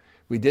so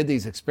we did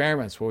these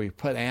experiments where we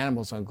put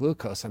animals on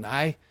glucose, and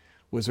I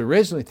was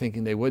originally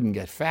thinking they wouldn't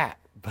get fat,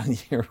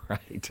 but you're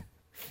right.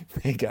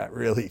 They got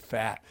really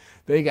fat.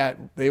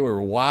 They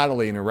were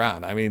waddling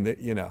around. I mean,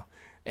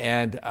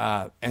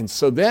 and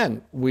so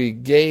then we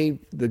gave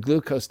the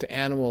glucose to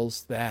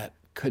animals that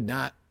could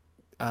not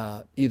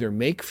either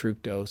make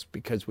fructose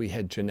because we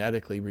had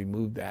genetically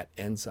removed that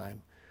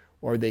enzyme,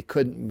 or they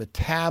couldn't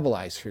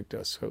metabolize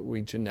fructose, so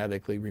we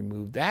genetically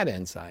removed that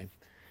enzyme.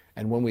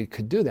 And when we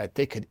could do that,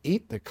 they could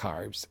eat the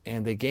carbs,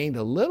 and they gained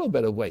a little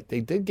bit of weight. They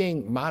did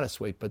gain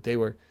modest weight, but they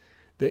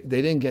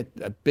didn't get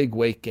a big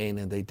weight gain,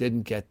 and they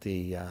didn't get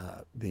the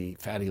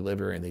fatty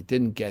liver, and they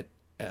didn't get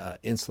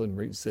insulin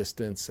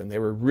resistance, and they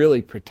were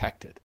really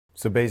protected.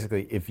 So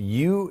basically, if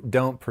you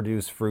don't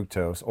produce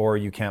fructose, or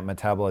you can't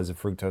metabolize the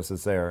fructose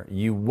that's there,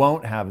 you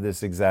won't have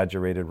this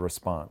exaggerated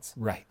response.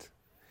 Right.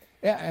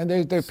 Yeah, and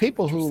there are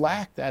people who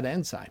lack that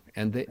enzyme,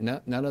 and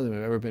none of them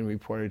have ever been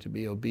reported to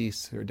be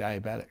obese or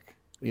diabetic.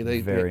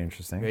 Very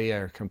interesting. They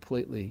are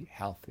completely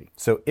healthy.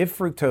 So if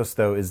fructose,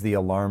 though, is the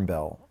alarm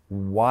bell,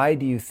 Why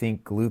do you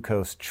think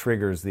glucose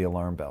triggers the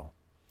alarm bell?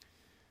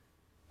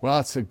 Well,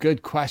 it's a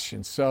good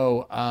question.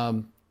 So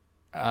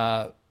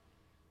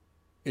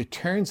it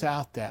turns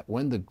out that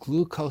when the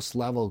glucose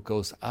level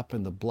goes up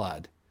in the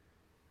blood,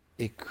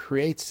 it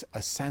creates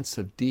a sense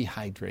of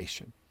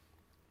dehydration.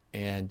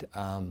 And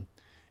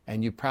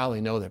you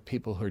probably know that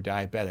people who are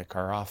diabetic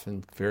are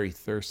often very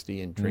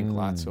thirsty and drink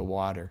lots of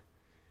water.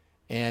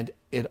 And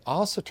it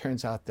also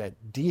turns out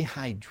that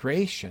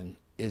dehydration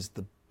is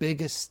the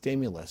biggest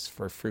stimulus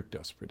for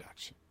fructose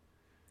production.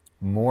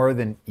 More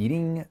than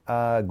eating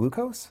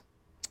glucose?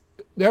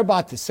 They're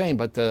about the same,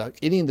 but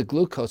eating the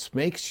glucose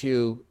makes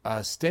you,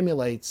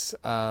 stimulates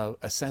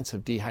a sense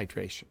of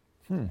dehydration.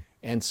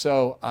 And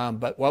so,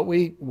 but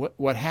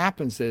what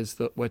happens is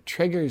that what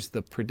triggers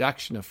the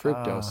production of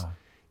fructose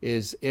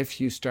is if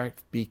you start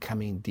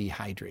becoming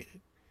dehydrated.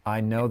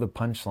 I know the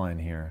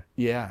punchline here.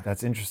 Yeah.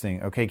 That's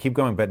interesting. Okay, keep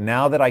going. But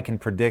now that I can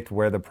predict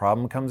where the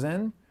problem comes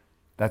in,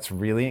 that's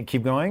really,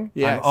 keep going?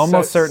 Yeah, I'm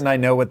almost certain I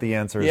know what the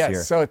answer is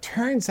here. So it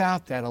turns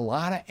out that a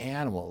lot of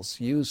animals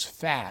use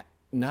fat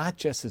not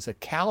just as a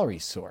calorie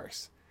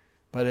source,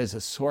 but as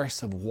a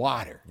source of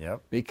water.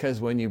 Yep. Because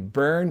when you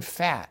burn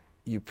fat,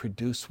 you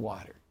produce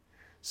water.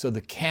 So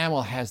the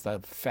camel has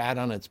the fat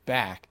on its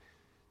back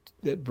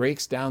that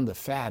breaks down the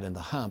fat in the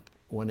hump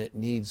when it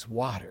needs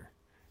water.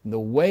 And the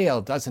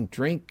whale doesn't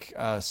drink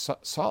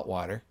salt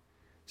water,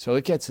 so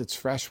it gets its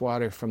fresh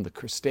water from the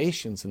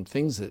crustaceans and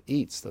things it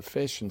eats, the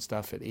fish and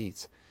stuff it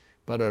eats.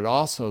 But it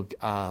also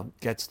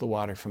gets the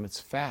water from its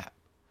fat.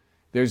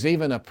 There's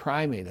even a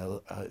primate,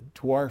 a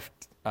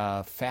dwarfed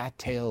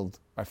fat-tailed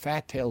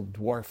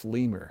dwarf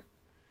lemur.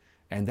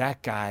 And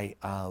that guy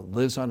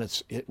lives on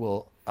it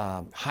will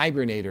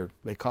hibernate, or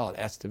they call it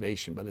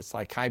estivation, but it's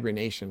like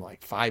hibernation,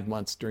 like 5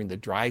 months during the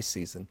dry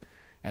season,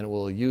 and it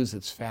will use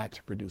its fat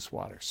to produce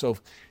water. So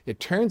it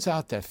turns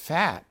out that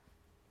fat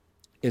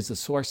is a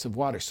source of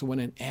water. So when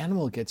an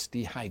animal gets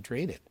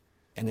dehydrated,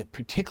 and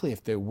particularly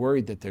if they're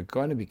worried that they're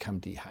going to become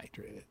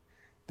dehydrated,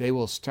 they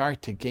will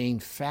start to gain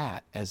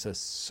fat as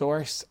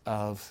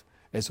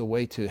a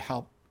way to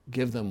help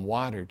give them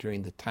water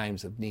during the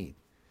times of need.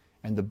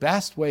 And the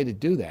best way to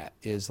do that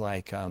is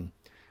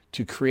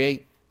to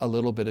create a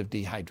little bit of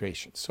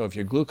dehydration. So if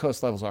your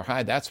glucose levels are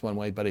high, that's one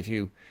way. But if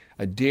you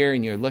a deer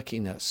and you're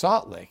looking at a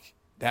salt lick,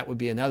 that would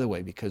be another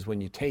way, because when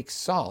you take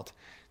salt,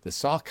 the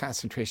salt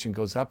concentration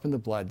goes up in the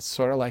blood,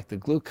 sort of like the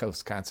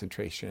glucose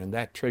concentration, and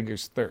that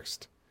triggers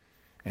thirst.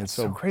 And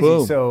so crazy.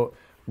 Boom. So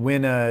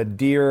when a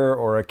deer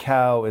or a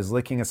cow is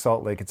licking a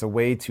salt lick, it's a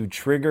way to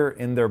trigger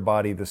in their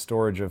body the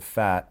storage of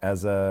fat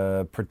as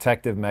a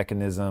protective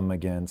mechanism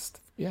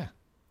against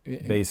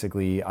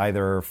basically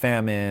either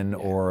famine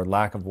or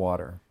lack of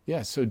water.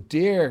 Yeah, so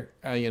deer,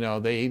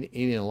 they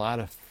eating a lot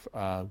of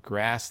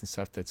grass and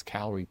stuff that's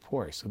calorie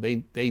poor. So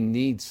they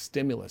need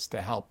stimulus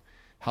to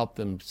help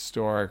them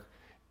store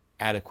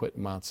adequate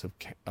amounts of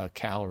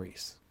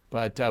calories.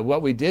 But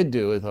what we did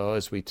do, though,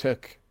 is we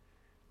took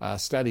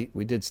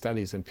we did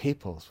studies in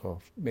people,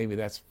 so maybe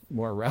that's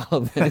more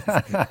relevant.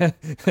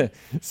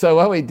 So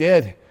what we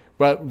did,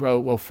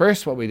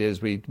 first what we did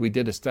is we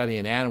did a study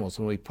in animals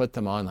when we put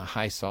them on a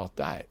high salt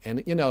diet.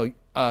 And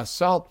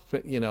salt,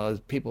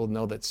 people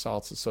know that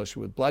salt's associated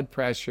with blood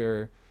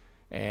pressure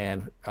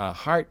and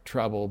heart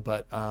trouble,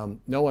 but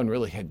no one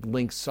really had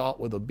linked salt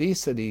with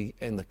obesity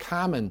in the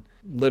common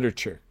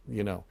literature,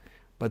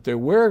 But there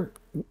were,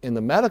 in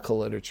the medical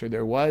literature,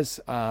 there was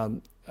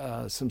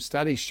some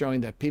studies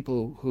showing that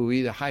people who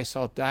eat a high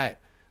salt diet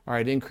are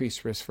at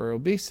increased risk for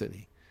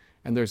obesity.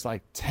 And there's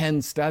like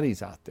 10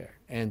 studies out there.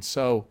 And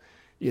so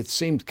it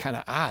seemed kind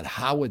of odd.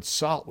 How would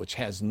salt, which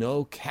has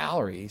no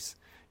calories,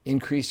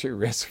 increase your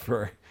risk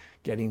for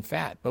getting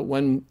fat? But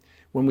when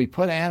we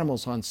put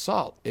animals on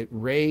salt, it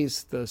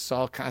raised the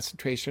salt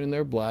concentration in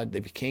their blood.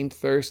 They became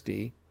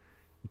thirsty,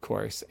 of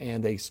course,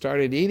 and they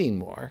started eating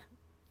more.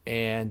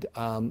 And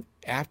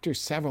after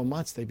several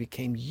months, they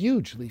became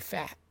hugely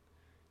fat,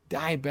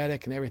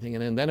 diabetic and everything.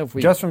 And then if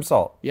we... Just from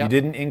salt? Yep. You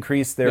didn't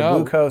increase their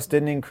glucose,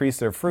 didn't increase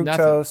their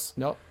fructose?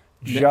 No.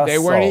 Just they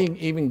weren't salt.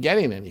 even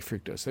getting any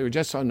fructose. They were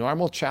just on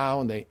normal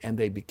chow, and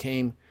they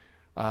became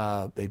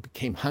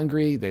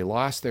hungry. They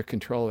lost their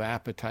control of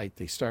appetite.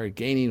 They started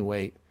gaining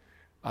weight,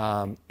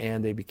 and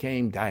they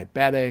became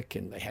diabetic,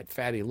 and they had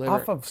fatty liver.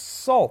 Off of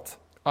salt?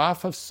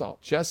 Off of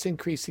salt, just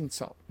increasing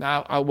salt.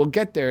 Now, we'll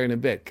get there in a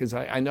bit, because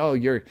I know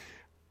we're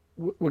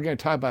going to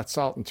talk about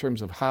salt in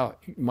terms of how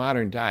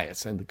modern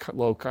diets and the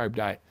low-carb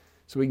diet,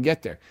 so we can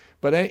get there.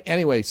 But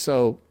anyway,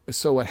 so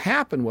what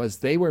happened was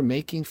they were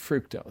making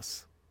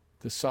fructose.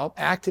 The salt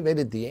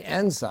activated the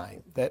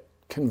enzyme that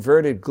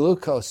converted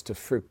glucose to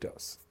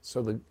fructose.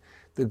 So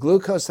the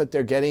glucose that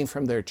they're getting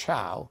from their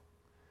chow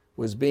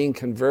was being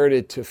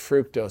converted to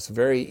fructose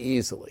very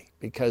easily,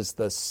 because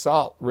the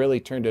salt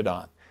really turned it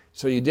on.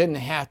 So you didn't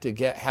have to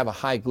have a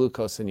high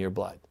glucose in your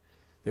blood.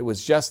 It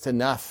was just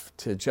enough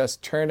to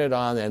just turn it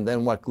on, and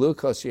then what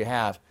glucose you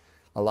have,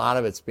 a lot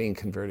of it's being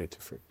converted to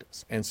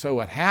fructose. And so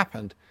what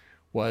happened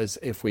was,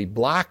 if we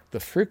blocked the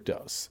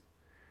fructose,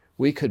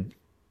 we could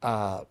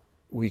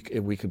we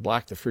could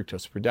block the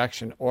fructose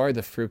production or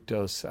the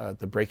fructose,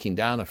 the breaking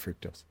down of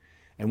fructose.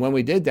 And when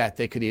we did that,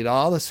 they could eat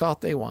all the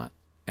salt they want,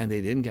 and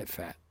they didn't get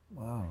fat.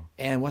 Wow.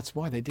 And what's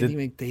more, they didn't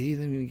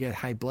even get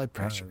high blood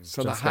pressure.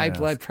 So the high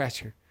blood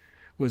pressure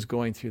was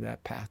going through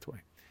that pathway.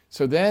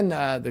 So then,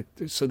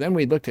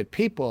 we looked at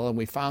people, and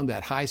we found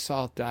that high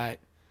salt diet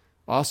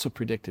also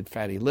predicted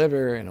fatty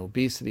liver and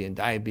obesity and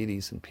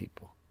diabetes in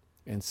people,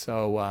 and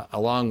so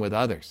along with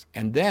others.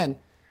 And then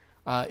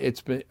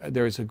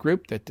there's a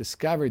group that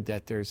discovered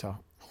that there's a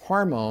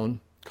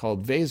hormone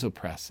called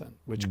vasopressin,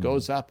 which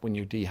goes up when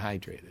you're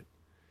dehydrated.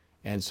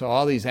 And so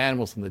all these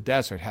animals in the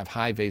desert have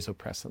high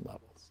vasopressin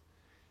levels.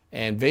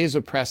 And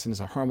vasopressin is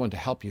a hormone to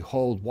help you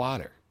hold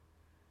water.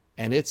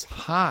 And it's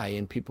high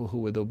in people who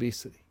with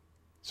obesity.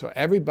 So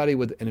everybody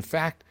with, and in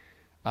fact,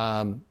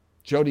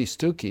 Jody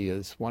Stuckey,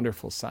 this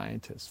wonderful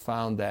scientist,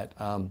 found that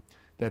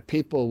that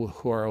people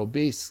who are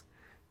obese,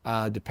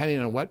 depending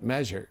on what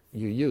measure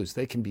you use,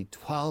 they can be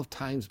 12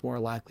 times more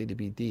likely to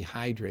be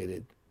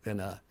dehydrated than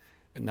a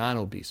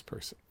non-obese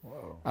person.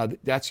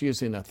 That's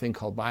using a thing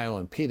called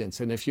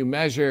bioimpedance. And if you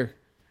measure,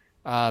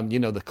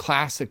 the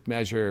classic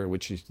measure,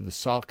 which is the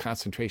salt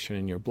concentration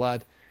in your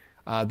blood,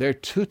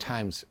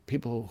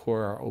 people who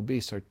are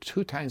obese are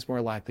 2 times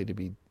more likely to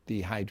be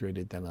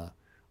dehydrated than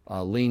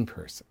a lean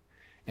person.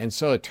 And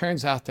so it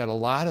turns out that a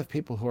lot of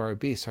people who are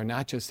obese are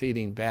not just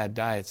eating bad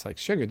diets like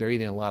sugar, they're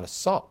eating a lot of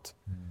salt.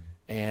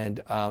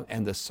 And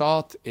the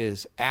salt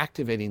is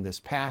activating this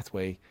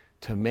pathway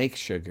to make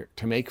sugar,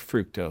 to make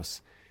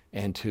fructose,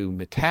 and to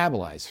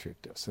metabolize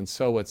fructose. And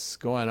so what's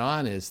going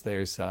on is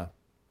there's a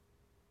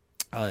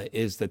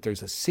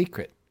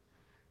secret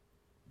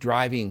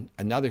driving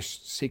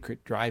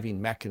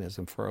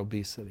mechanism for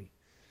obesity.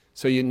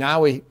 So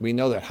now we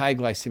know that high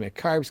glycemic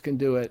carbs can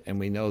do it, and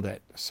we know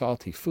that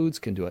salty foods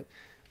can do it.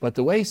 But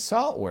the way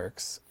salt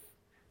works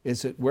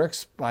is it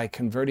works by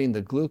converting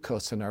the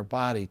glucose in our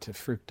body to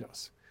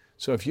fructose.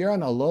 So if you're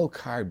on a low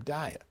carb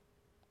diet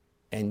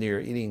and you're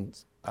eating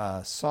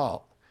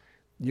salt,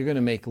 you're going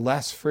to make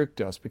less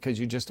fructose because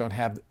you just don't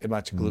have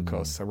much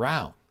glucose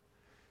around.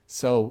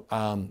 So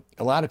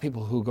a lot of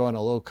people who go on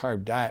a low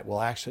carb diet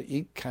will actually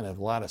eat kind of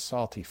a lot of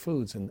salty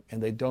foods, and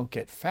they don't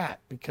get fat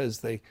because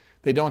they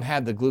don't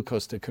have the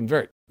glucose to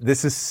convert.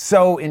 This is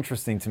so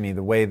interesting to me,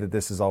 the way that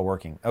this is all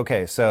working.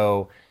 Okay,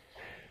 so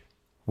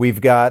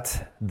we've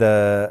got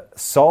the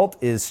salt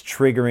is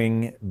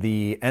triggering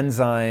the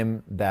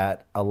enzyme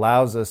that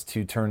allows us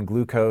to turn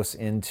glucose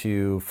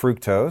into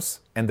fructose.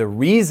 And the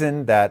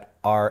reason that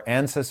our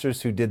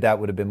ancestors who did that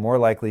would have been more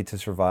likely to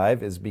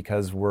survive is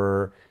because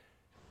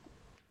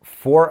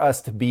for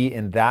us to be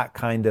in that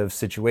kind of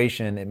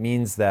situation, it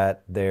means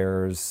that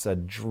there's a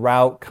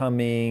drought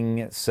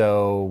coming,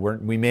 so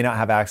we may not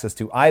have access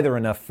to either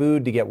enough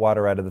food to get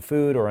water out of the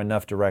food or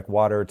enough direct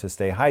water to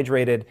stay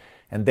hydrated,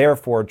 and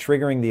therefore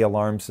triggering the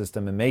alarm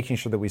system and making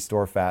sure that we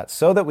store fat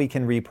so that we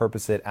can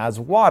repurpose it as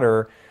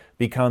water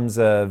becomes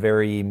a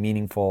very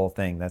meaningful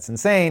thing. That's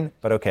insane,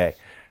 but okay.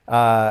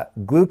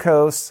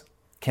 Glucose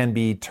can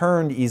be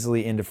turned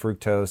easily into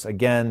fructose.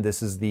 Again,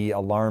 this is the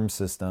alarm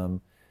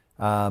system.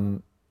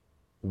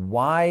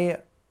 Why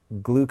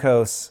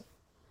glucose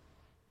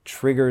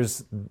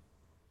triggers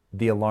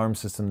the alarm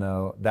system,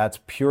 though? That's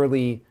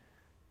purely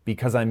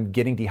because I'm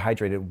getting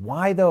dehydrated.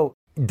 Why, though?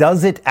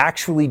 Does it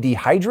actually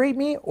dehydrate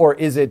me, or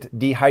is it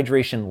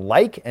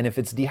dehydration-like? And if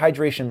it's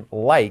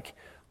dehydration-like,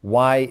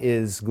 why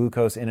is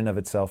glucose in and of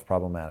itself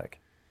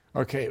problematic?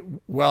 Okay,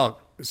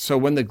 well, so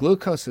when the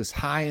glucose is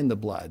high in the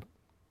blood,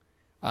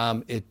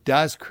 it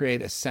does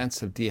create a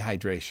sense of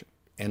dehydration.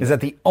 And is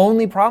that the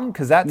only problem?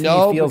 Because that to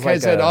me feels like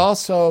because it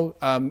also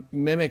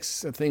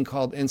mimics a thing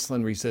called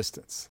insulin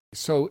resistance.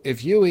 So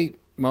if you eat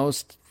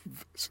most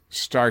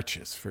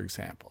starches, for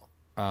example,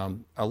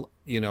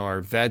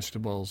 or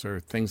vegetables or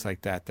things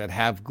like that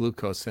have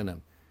glucose in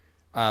them,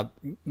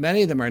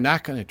 many of them are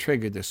not going to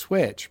trigger the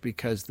switch,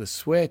 because the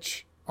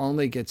switch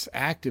only gets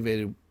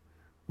activated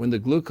when the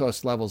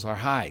glucose levels are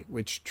high.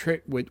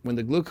 When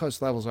the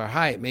glucose levels are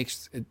high, it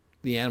makes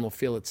the animal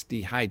feel it's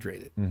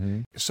dehydrated.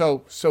 So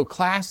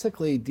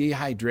classically,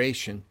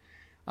 dehydration,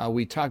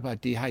 we talk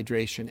about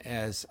dehydration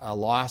as a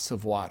loss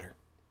of water.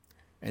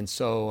 And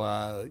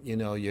so,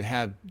 you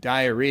have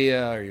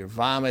diarrhea, or you're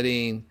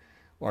vomiting,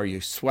 or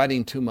you're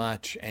sweating too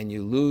much, and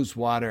you lose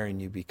water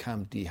and you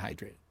become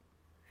dehydrated.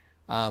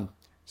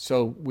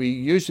 So we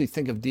usually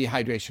think of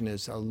dehydration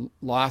as a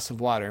loss of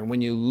water. And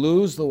when you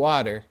lose the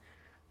water,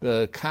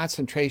 the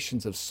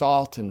concentrations of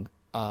salt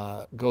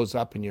goes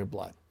up in your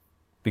blood.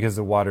 Because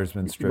the water's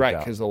been stripped out. Right,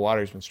 because the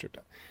water's been stripped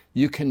out.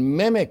 You can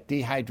mimic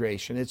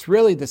dehydration. It's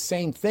really the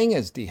same thing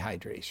as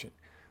dehydration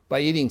by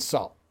eating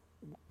salt.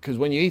 Because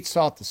when you eat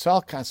salt, the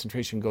salt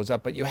concentration goes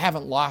up, but you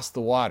haven't lost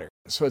the water.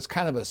 So it's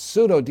kind of a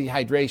pseudo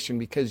dehydration,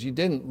 because you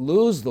didn't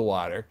lose the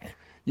water,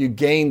 you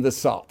gained the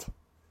salt.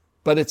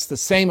 But it's the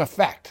same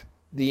effect.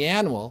 The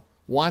animal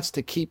wants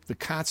to keep the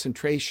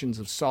concentrations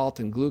of salt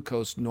and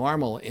glucose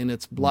normal in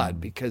its blood,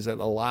 because it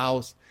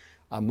allows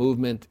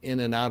movement in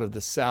and out of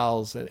the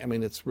cells. I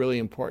mean, it's really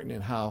important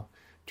in how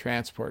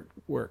transport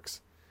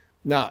works.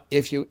 Now,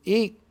 if you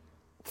eat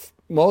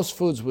most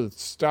foods with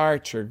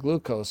starch or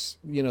glucose,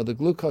 the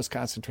glucose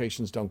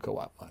concentrations don't go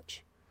up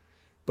much.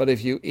 But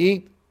if you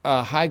eat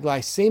high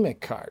glycemic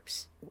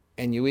carbs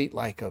and you eat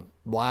like a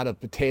lot of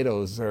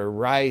potatoes or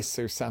rice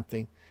or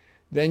something,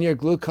 then your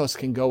glucose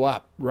can go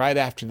up right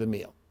after the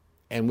meal.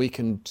 And we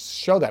can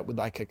show that with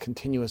like a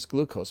continuous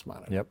glucose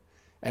monitor. Yep.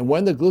 And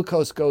when the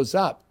glucose goes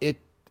up,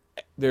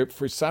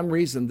 for some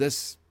reason,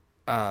 this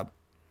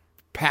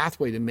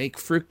pathway to make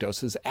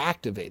fructose is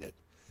activated.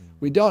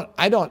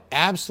 I don't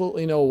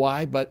absolutely know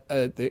why, but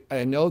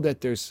I know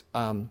that there's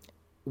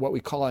what we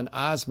call an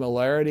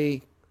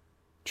osmolarity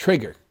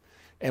trigger.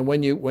 And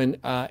when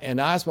an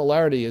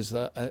osmolarity is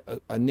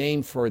a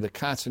name for the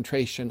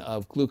concentration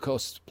of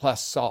glucose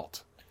plus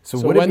salt. So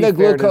when the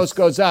glucose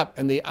goes up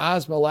and the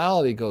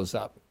osmolality goes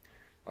up,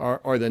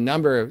 or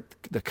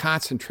the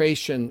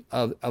concentration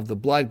of the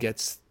blood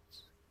gets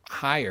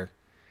higher,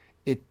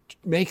 it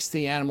makes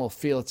the animal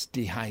feel it's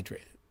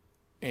dehydrated.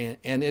 And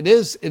it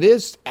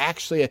is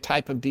actually a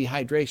type of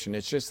dehydration.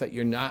 It's just that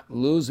you're not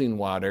losing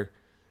water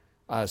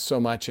so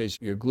much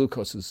as your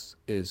glucose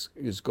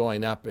is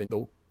going up, and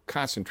the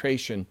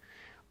concentration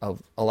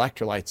of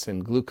electrolytes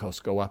and glucose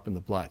go up in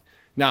the blood.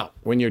 Now,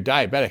 when you're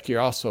diabetic, you're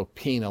also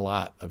peeing a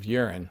lot of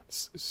urine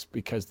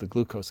because the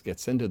glucose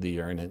gets into the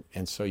urine,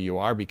 and so you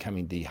are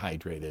becoming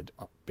dehydrated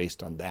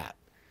based on that.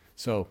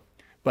 So,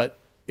 but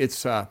it's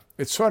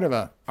sort of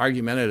an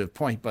argumentative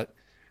point, but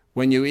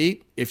when you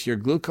eat, if your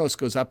glucose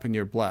goes up in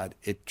your blood,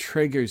 it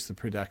triggers the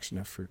production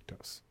of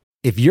fructose.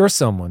 If you're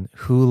someone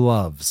who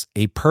loves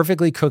a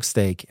perfectly cooked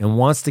steak and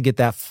wants to get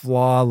that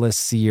flawless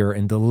sear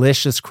and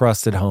delicious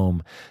crust at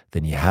home,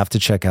 then you have to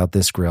check out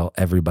this grill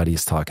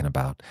everybody's talking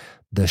about,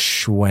 the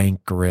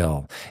Schwenk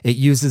Grill. It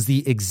uses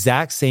the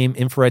exact same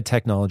infrared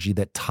technology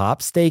that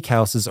top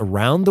steakhouses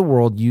around the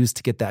world use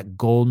to get that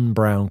golden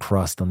brown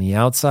crust on the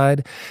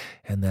outside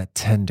and that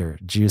tender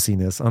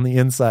juiciness on the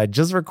inside.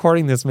 Just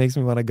recording this makes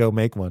me want to go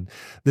make one.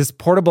 This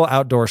portable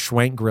outdoor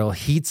Schwenk Grill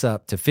heats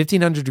up to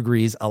 1,500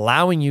 degrees,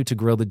 allowing you to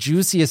grill the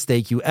juiciest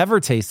steak you ever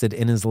tasted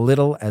in as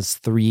little as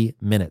 3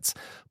 minutes.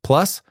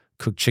 Plus,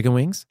 cook chicken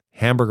wings,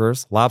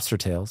 hamburgers, lobster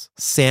tails,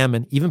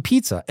 salmon, even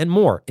pizza, and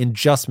more in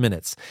just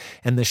minutes.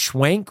 And the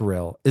Schwenk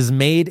Grill is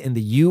made in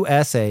the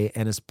USA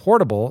and is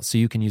portable, so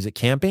you can use it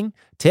camping,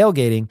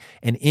 tailgating,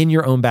 and in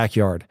your own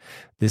backyard.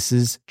 This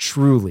is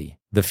truly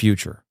the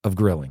future of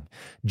grilling.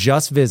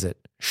 Just visit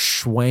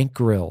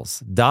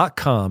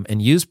schwenkgrills.com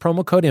and use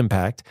promo code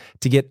IMPACT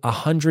to get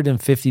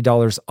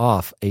 $150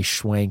 off a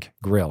Schwenk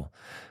Grill.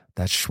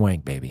 That's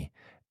Schwenk, baby.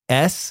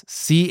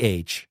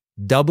 SCHWANK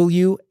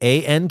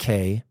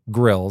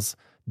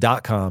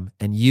grills.com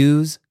and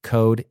use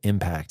code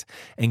IMPACT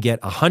and get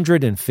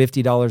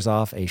 $150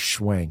 off a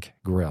Schwenk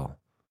Grill.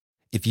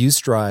 If you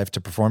strive to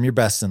perform your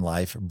best in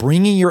life,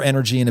 bringing your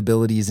energy and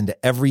abilities into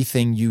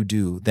everything you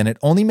do, then it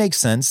only makes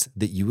sense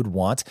that you would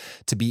want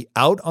to be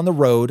out on the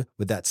road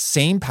with that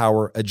same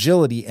power,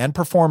 agility, and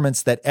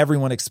performance that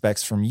everyone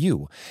expects from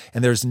you.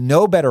 And there's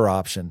no better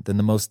option than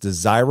the most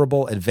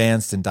desirable,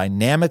 advanced, and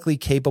dynamically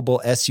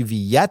capable SUV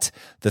yet,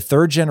 the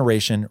third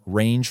generation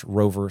Range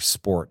Rover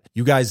Sport.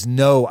 You guys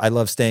know I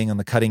love staying on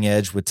the cutting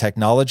edge with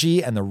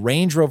technology, and the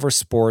Range Rover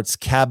Sport's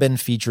cabin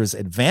features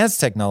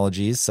advanced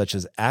technologies such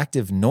as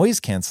active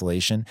noise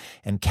cancellation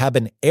and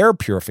cabin air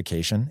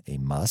purification, a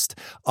must,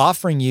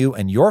 offering you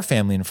and your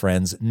family and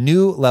friends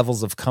new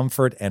levels of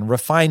comfort and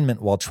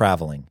refinement while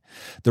traveling.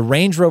 The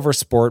Range Rover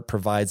Sport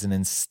provides an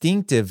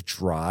instinctive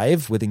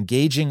drive with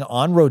engaging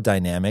on-road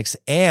dynamics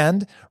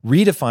and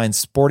redefines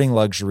sporting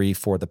luxury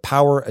for the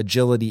power,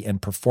 agility,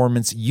 and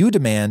performance you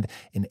demand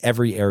in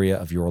every area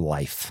of your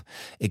life.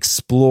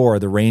 Explore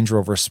the Range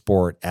Rover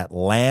Sport at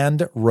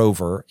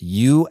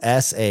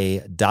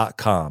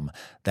LandRoverUSA.com.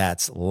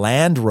 That's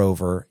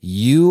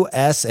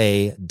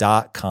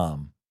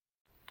LandRoverUSA.com.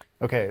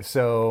 Okay,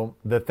 so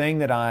the thing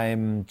that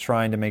I'm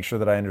trying to make sure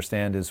that I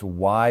understand is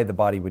why the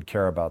body would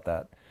care about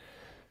that.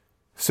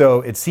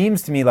 So it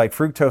seems to me like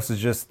fructose is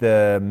just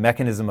the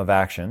mechanism of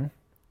action,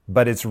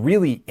 but it's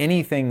really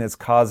anything that's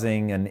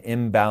causing an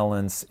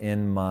imbalance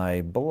in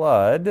my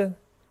blood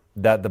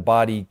that the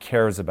body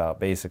cares about,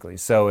 basically.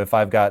 So if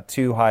I've got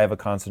too high of a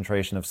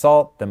concentration of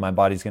salt, then my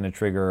body's going to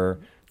trigger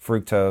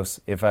fructose.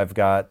 If I've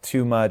got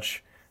too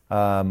much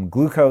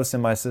glucose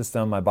in my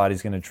system, my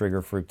body's going to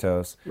trigger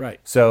fructose. Right.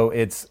 So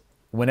it's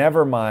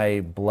whenever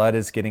my blood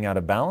is getting out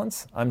of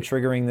balance, I'm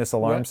triggering this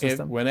alarm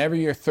system. Whenever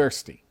you're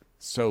thirsty.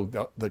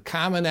 So the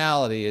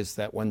commonality is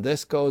that when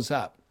this goes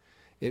up,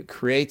 it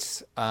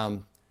creates a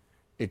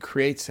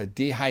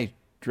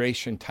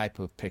dehydration type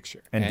of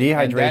picture. And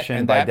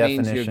dehydration, by definition,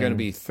 means you're going to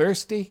be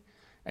thirsty,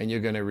 and you're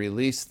going to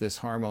release this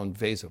hormone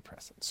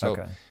vasopressin. So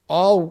okay.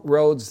 All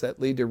roads that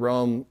lead to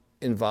Rome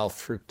involve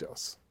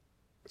fructose.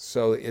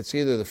 So it's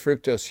either the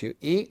fructose you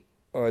eat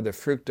or the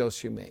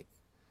fructose you make.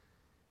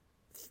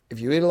 If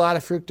you eat a lot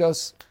of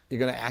fructose, you're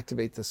going to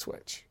activate the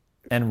switch.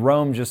 And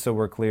Rome, just so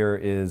we're clear,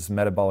 is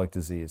metabolic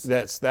disease.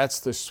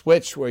 That's the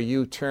switch where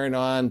you turn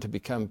on to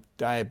become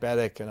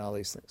diabetic and all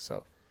these things.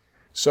 So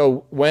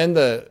So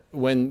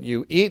when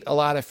you eat a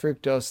lot of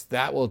fructose,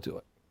 that will do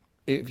it.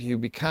 If you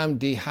become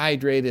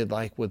dehydrated,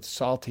 like with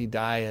salty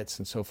diets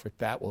and so forth,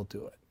 that will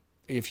do it.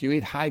 If you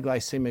eat high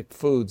glycemic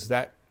foods,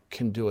 that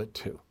can do it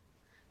too.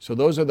 So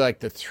those are like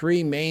the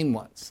three main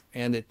ones.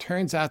 And it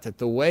turns out that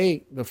the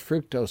way the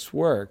fructose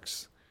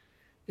works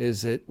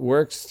is it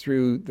works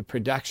through the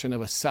production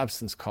of a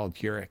substance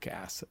called uric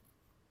acid.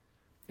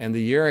 And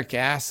the uric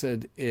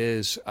acid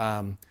is,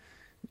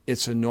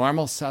 it's a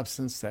normal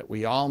substance that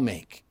we all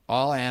make.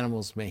 All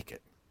animals make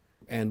it.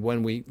 And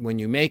when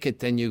you make it,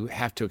 then you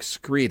have to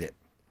excrete it.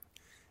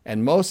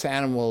 And most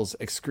animals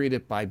excrete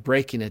it by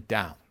breaking it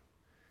down.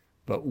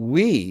 But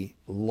we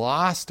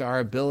lost our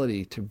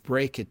ability to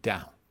break it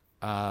down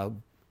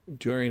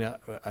during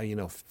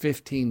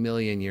 15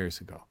 million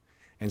years ago.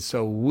 And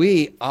so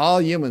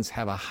all humans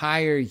have a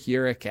higher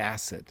uric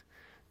acid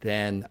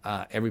than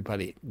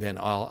than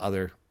all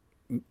other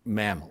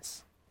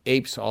mammals.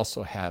 Apes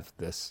also have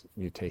this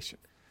mutation.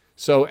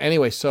 So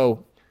anyway,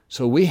 so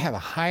we have a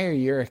higher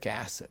uric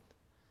acid.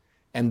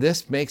 And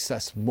this makes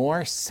us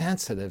more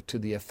sensitive to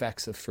the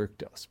effects of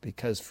fructose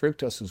because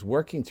fructose is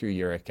working through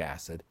uric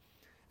acid.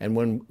 And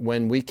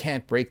when we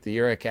can't break the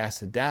uric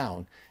acid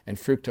down and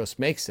fructose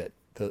makes it,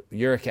 the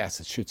uric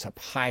acid shoots up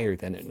higher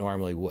than it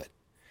normally would.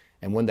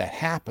 And when that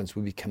happens,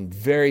 we become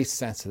very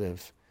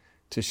sensitive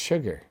to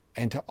sugar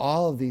and to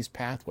all of these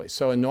pathways.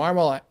 So a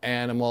normal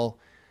animal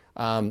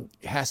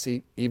has to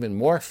eat even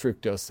more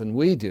fructose than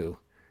we do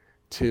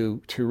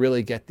to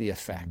really get the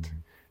effect.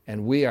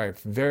 And we are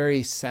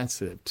very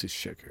sensitive to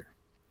sugar.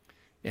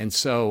 And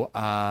so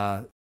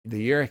the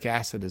uric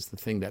acid is the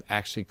thing that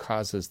actually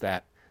causes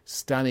that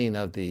stunning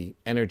of the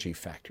energy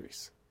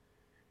factories.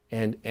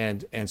 And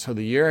so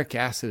the uric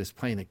acid is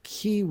playing a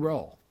key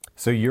role.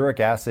 So uric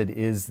acid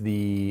is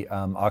the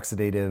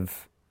oxidative.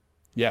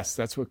 Yes,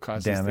 that's what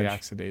causes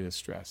damage. The oxidative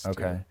stress.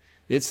 Okay.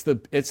 Too.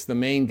 It's the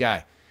main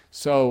guy.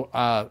 So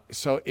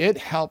it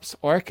helps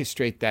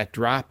orchestrate that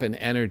drop in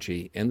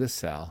energy in the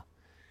cell.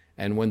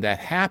 And when that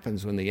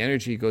happens, when the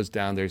energy goes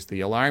down, there's the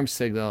alarm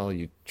signal,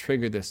 you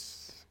trigger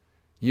this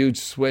huge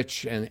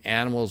switch and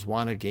animals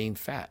want to gain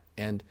fat.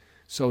 And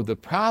so the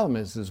problem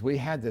is we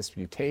had this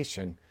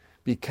mutation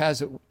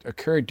because it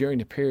occurred during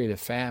a period of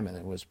famine.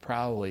 It was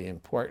probably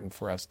important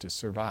for us to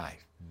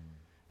survive.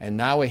 And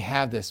now we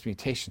have this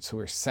mutation, so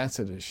we're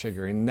sensitive to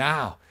sugar. And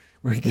now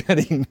we're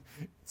getting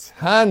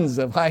tons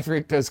of high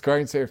fructose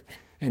corn syrup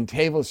and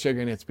table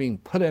sugar, and it's being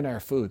put in our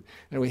food.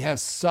 And we have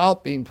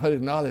salt being put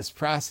in all this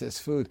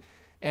processed food.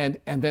 And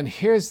then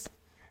here's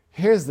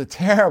the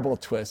terrible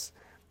twist.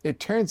 It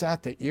turns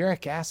out that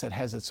uric acid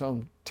has its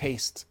own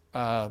taste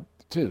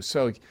too.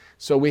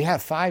 So we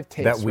have 5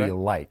 tastes. That we right?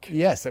 like.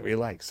 Yes, that we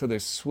like. So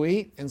there's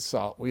sweet and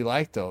salt. We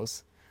like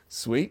those.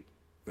 Sweet,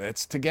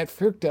 that's to get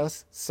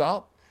fructose.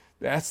 Salt,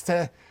 that's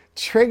to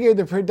trigger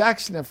the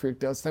production of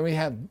fructose. Then we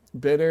have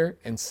bitter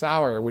and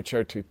sour, which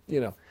are to,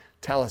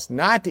 tell us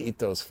not to eat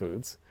those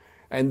foods.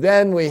 And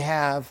then we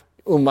have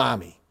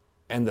umami.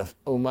 And the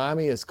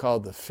umami is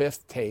called the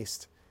 5th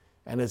taste.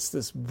 And it's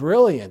this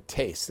brilliant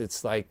taste.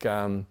 It's like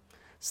a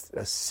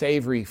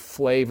savory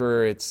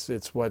flavor. It's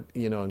what,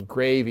 in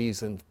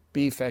gravies and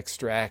beef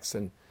extracts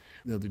and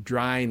the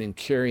drying and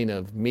curing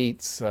of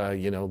meats,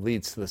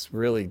 leads to this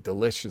really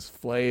delicious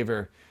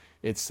flavor.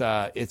 It's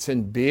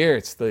in beer.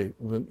 It's the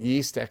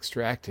yeast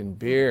extract in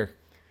beer.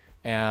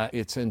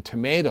 It's in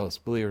tomatoes,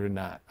 believe it or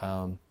not.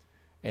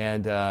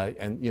 And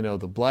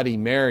the Bloody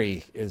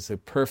Mary is a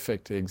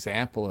perfect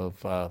example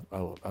of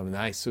a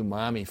nice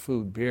umami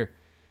food, beer.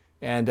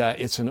 And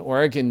it's in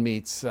organ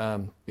meats.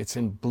 It's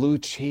in blue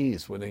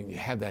cheese when you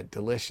have that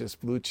delicious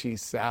blue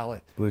cheese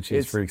salad. Blue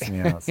cheese freaks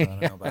me out, so I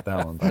don't know about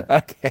that one. But.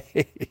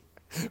 Okay.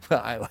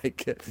 Well, I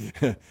like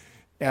it.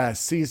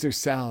 Caesar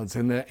salads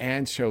and the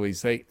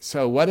anchovies.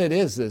 So what it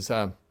is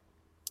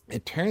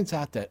it turns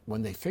out that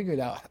when they figured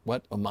out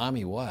what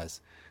umami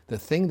was, the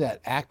thing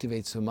that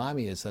activates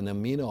umami is an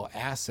amino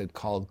acid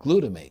called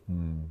glutamate,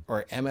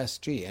 or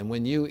MSG. And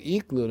when you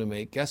eat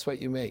glutamate, guess what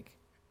you make?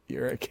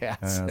 Uric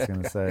acid. I was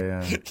going to say,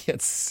 yeah.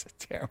 It's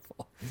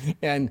terrible.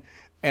 And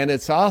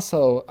it's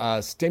also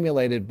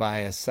stimulated by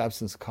a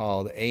substance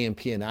called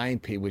AMP and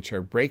INP, which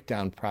are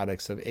breakdown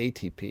products of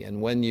ATP.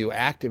 And when you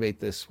activate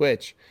this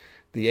switch,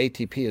 the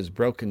ATP is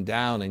broken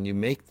down and you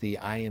make the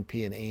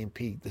INP and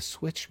AMP. The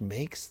switch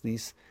makes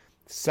these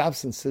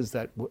substances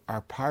that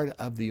are part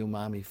of the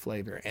umami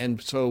flavor.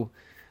 And so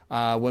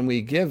when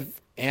we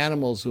give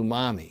animals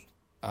umami,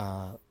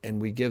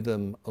 and we give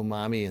them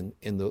umami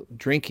in the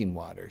drinking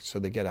water, so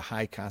they get a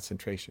high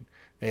concentration,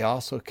 they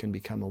also can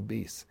become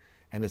obese.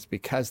 And it's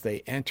because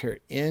they enter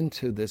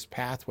into this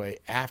pathway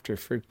after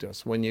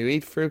fructose. When you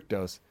eat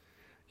fructose,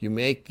 you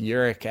make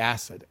uric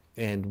acid.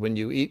 And when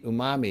you eat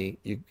umami,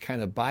 you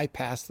kind of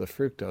bypass the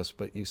fructose,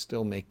 but you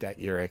still make that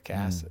uric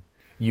acid.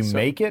 You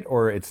make it,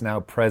 or it's now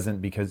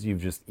present because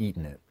you've just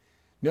eaten it?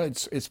 No,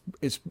 it's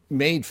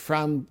made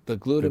from the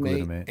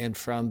glutamate and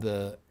from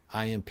the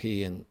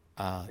INP, and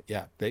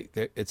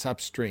it's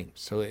upstream.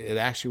 So it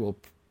actually will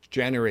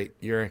generate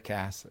uric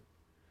acid.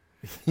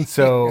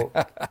 So,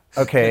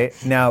 okay,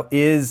 now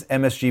is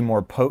MSG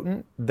more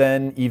potent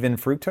than even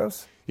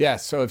fructose? Yeah,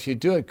 so if you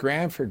do it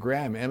gram for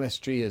gram,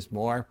 MSG is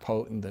more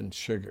potent than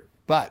sugar.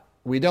 But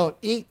we don't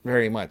eat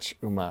very much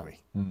umami.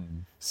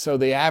 So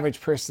the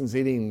average person's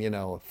eating,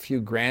 a few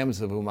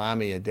grams of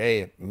umami a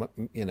day,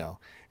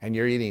 and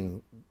you're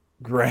eating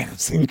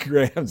grams and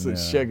grams of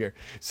sugar.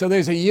 So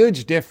there's a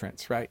huge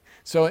difference, right?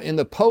 So in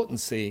the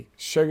potency,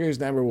 sugar is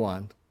number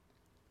one.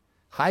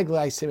 High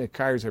glycemic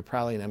carbs are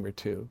probably number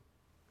two.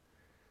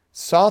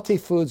 Salty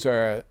foods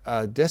are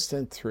a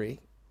distant three.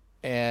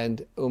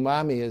 And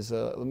umami is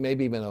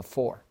maybe even a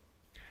four.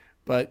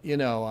 But,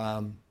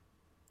 the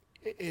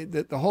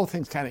whole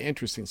thing's kind of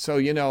interesting. So,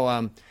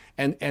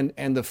 and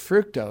the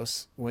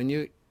fructose, when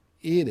you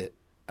eat it,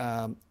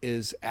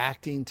 is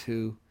acting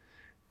to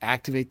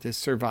activate this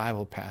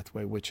survival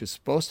pathway, which is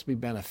supposed to be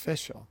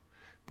beneficial.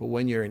 But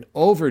when you're in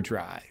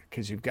overdrive,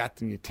 because you've got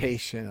the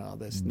mutation and all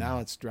this, now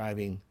it's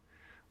driving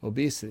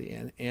obesity.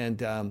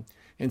 And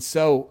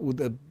so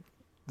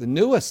the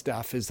newest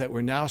stuff is that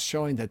we're now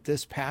showing that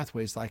this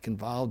pathway is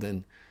involved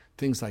in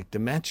things like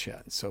dementia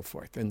and so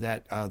forth. And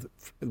that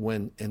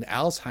when in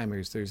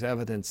Alzheimer's, there's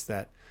evidence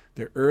that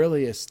the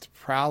earliest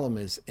problem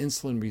is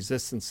insulin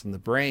resistance in the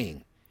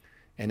brain.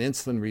 And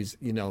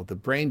the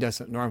brain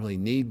doesn't normally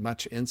need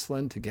much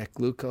insulin to get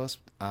glucose,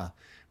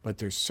 but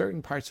there's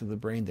certain parts of the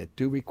brain that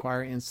do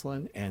require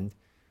insulin, and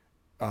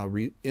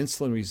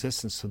insulin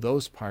resistance to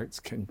those parts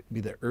can be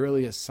the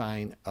earliest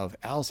sign of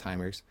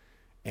Alzheimer's.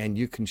 And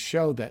you can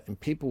show that in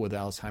people with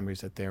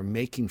Alzheimer's that they're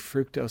making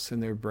fructose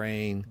in their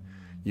brain.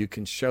 You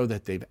can show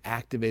that they've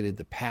activated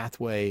the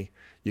pathway.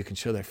 You can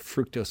show that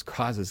fructose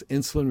causes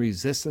insulin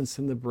resistance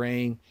in the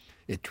brain.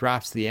 It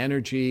drops the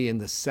energy in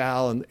the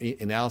cell. And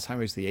in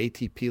Alzheimer's, the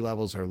ATP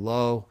levels are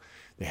low.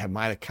 They have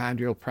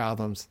mitochondrial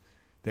problems.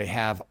 They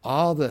have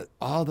all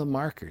the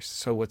markers.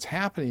 So what's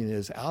happening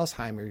is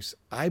Alzheimer's,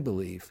 I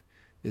believe,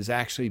 is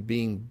actually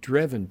being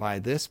driven by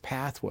this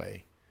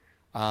pathway.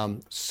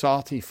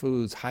 Salty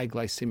foods, high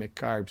glycemic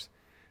carbs,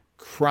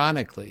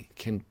 chronically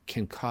can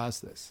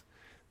cause this.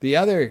 The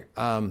other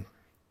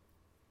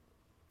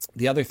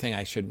thing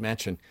I should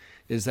mention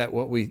is that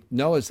what we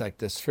know is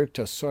this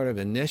fructose sort of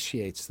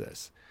initiates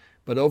this,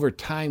 but over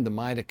time the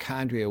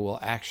mitochondria will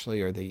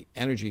actually, or the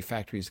energy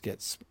factories,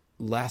 get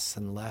less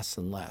and less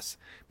and less,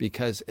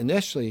 because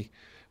initially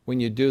when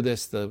you do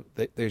this,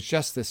 there's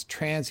just this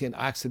transient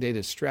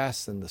oxidative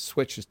stress and the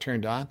switch is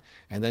turned on,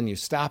 and then you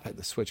stop it,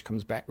 the switch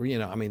comes back,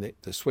 the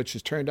switch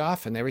is turned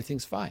off and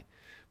everything's fine.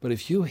 But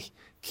if you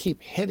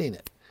keep hitting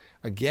it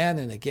again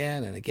and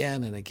again and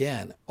again and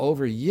again,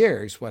 over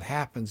years, what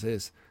happens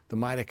is the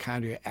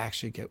mitochondria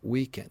actually get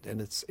weakened,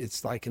 and it's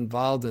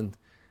involved in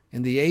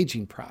the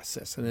aging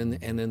process, and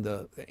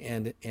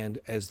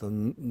as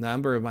the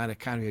number of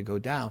mitochondria go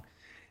down,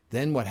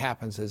 then what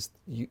happens is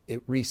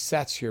it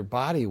resets your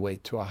body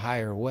weight to a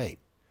higher weight.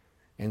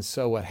 And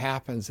so what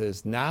happens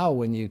is now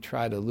when you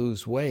try to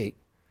lose weight,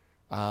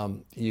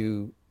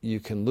 you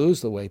can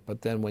lose the weight,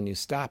 but then when you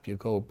stop, you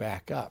go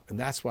back up. And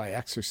that's why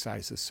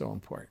exercise is so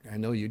important. I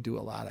know you do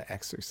a lot of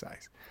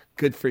exercise.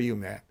 Good for you,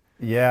 Matt.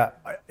 Yeah,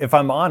 if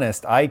I'm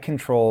honest, I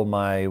control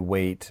my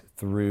weight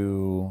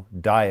through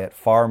diet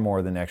far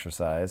more than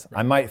exercise.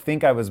 I might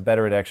think I was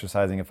better at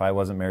exercising if I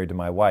wasn't married to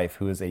my wife,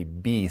 who is a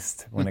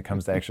beast when it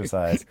comes to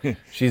exercise.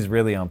 She's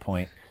really on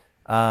point.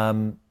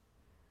 Man,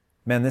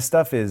 this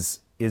stuff is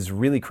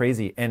really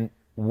crazy. And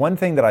one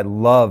thing that I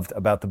loved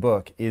about the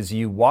book is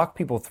you walk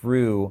people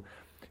through,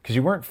 because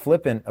you weren't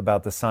flippant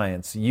about the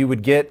science. You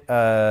would get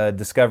a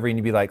discovery and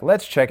you'd be like,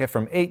 let's check it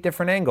from 8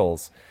 different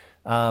angles.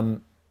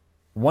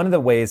 One of the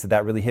ways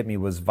that really hit me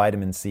was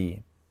vitamin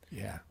C.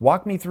 Yeah.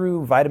 Walk me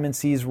through vitamin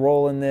C's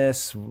role in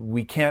this.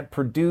 We can't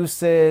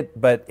produce it,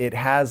 but it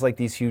has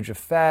these huge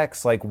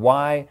effects.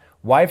 Why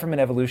from an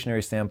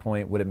evolutionary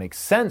standpoint would it make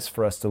sense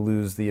for us to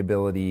lose the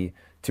ability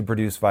to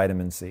produce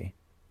vitamin C?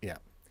 Yeah.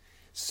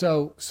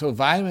 So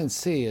vitamin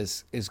C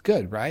is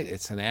good, right?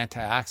 It's an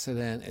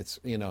antioxidant. It's,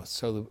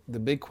 so the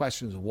big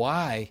question is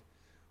why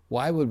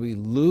would we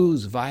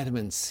lose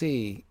vitamin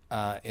C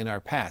in our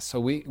past?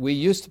 So we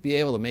used to be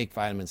able to make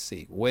vitamin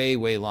C way,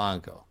 way long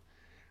ago.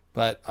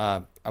 But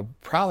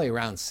probably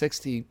around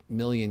 60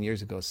 million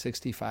years ago,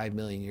 65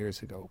 million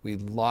years ago, we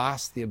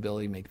lost the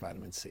ability to make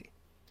vitamin C.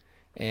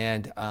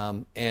 And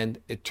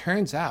it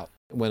turns out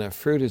when a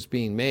fruit is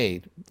being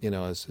made,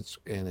 as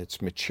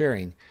it's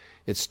maturing,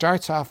 it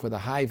starts off with a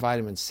high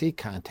vitamin C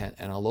content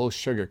and a low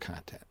sugar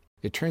content.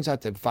 It turns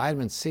out that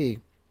vitamin C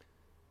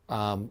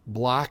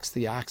blocks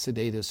the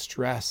oxidative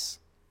stress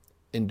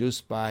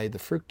induced by the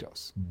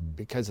fructose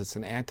because it's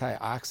an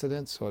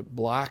antioxidant, so it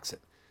blocks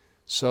it.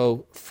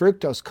 So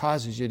fructose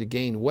causes you to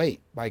gain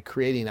weight by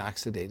creating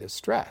oxidative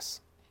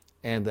stress,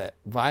 and that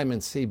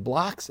vitamin C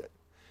blocks it.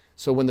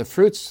 So when the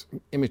fruit's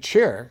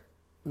immature,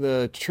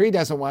 the tree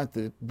doesn't want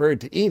the bird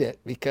to eat it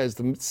because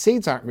the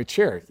seeds aren't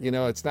mature.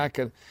 It's not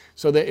good.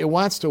 So that it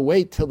wants to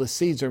wait till the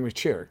seeds are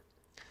mature.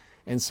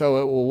 And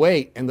so it will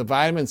wait, and the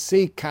vitamin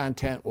C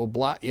content will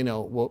block,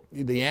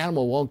 the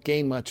animal won't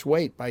gain much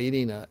weight by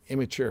eating an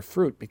immature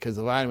fruit because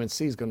the vitamin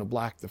C is going to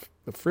block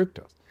the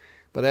fructose.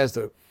 But as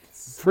the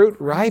fruit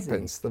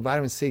ripens, the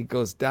vitamin C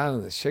goes down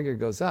and the sugar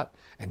goes up.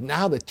 And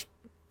now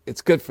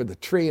it's good for the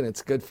tree and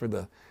it's good for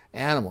the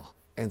animal.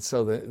 And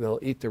so they'll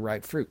eat the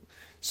right fruit.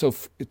 So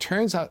it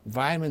turns out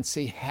vitamin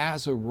C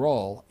has a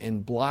role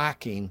in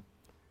blocking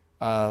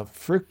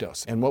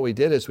fructose. And what we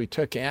did is we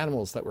took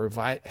animals that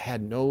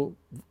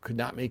could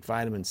not make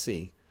vitamin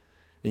C.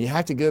 And you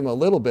have to give them a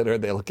little bit or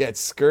they'll get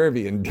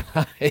scurvy and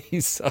die.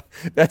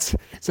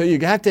 So you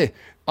got to,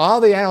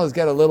 all the animals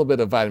get a little bit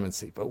of vitamin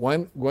C, but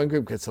one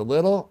group gets a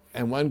little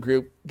and one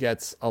group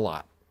gets a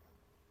lot.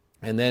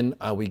 And then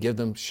we give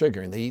them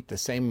sugar and they eat the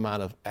same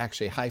amount of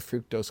actually high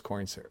fructose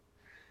corn syrup.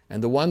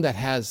 And the one that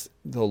has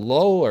the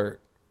lower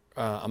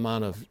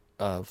amount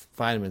of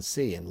vitamin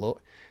C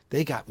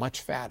they got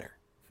much fatter.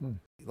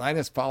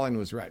 Linus Pauling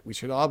was right. We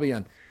should all be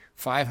on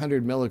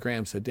 500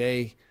 milligrams a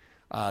day.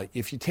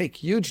 If you take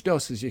huge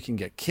doses, you can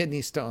get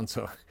kidney stones.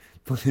 So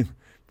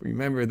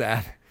remember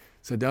that.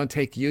 So don't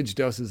take huge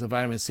doses of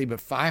vitamin C, but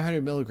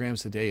 500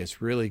 milligrams a day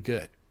is really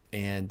good.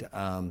 And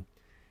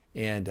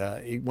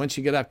once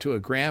you get up to a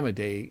gram a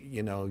day,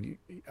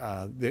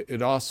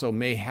 it also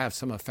may have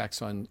some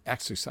effects on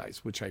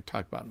exercise, which I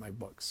talk about in my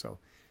book.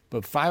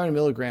 But 500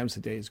 milligrams a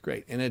day is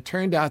great. And it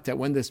turned out that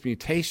when this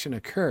mutation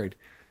occurred,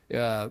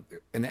 an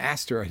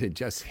asteroid had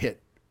just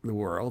hit the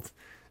world,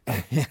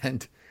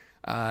 and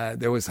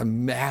there was a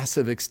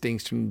massive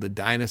extinction. The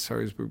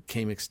dinosaurs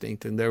became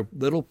extinct, and their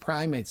little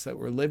primates that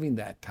were living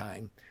that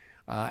time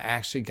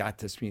actually got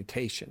this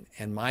mutation.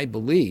 And my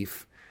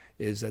belief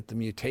is that the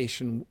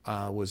mutation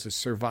was a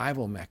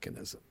survival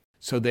mechanism.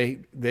 So they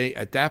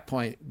at that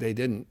point, they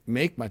didn't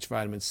make much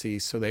vitamin C,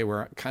 so they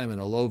were kind of in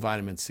a low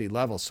vitamin C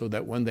level, so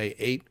that when they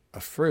ate a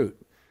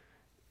fruit,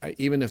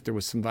 even if there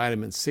was some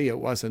vitamin C, it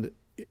wasn't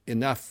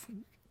enough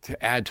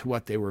to add to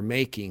what they were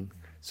making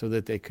so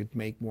that they could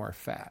make more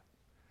fat.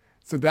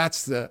 So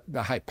that's the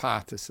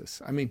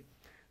hypothesis. I mean,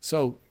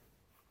 so,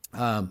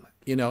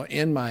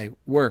 in my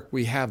work,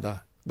 we have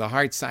the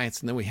hard science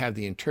and then we have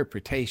the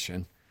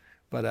interpretation.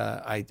 But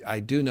I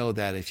do know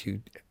that if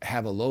you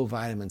have a low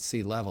vitamin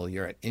C level,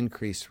 you're at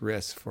increased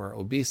risk for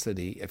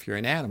obesity if you're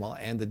an animal.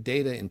 And the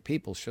data in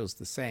people shows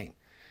the same.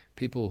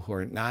 People who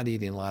are not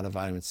eating a lot of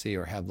vitamin C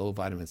or have low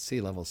vitamin C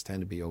levels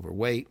tend to be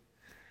overweight.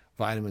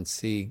 Vitamin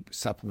C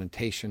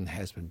supplementation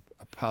has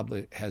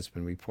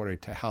been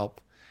reported to help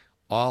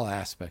all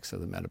aspects of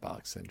the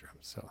metabolic syndrome.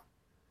 So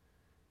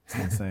it's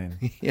insane.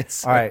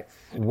 Yes. All right,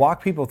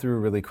 walk people through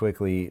really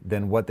quickly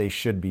then what they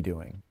should be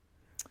doing.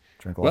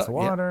 Drink lots of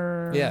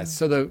water. Yeah.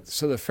 So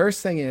the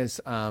first thing is,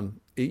 know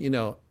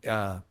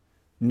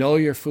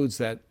your foods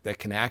that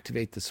can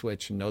activate the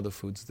switch and know the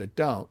foods that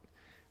don't.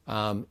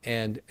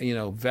 And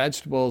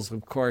vegetables,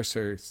 of course,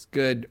 are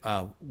good.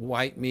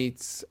 White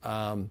meats.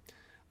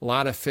 A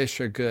lot of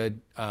fish are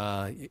good.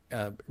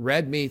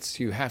 Red meats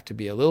you have to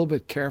be a little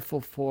bit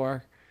careful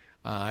for.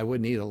 I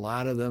wouldn't eat a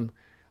lot of them.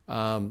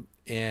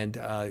 And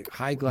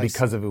high glycemic.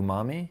 Because of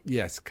umami?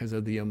 Yes, because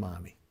of the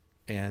umami.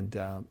 And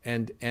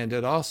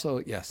it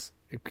also, yes,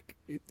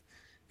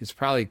 it's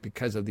probably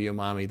because of the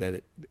umami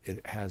that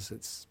it has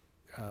its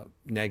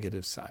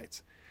negative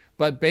sides.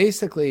 But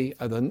basically,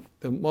 the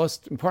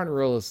most important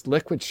rule is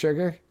liquid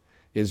sugar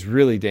is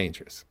really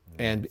dangerous.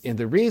 And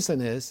the reason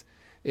is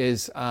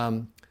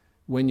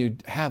when you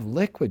have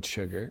liquid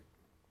sugar,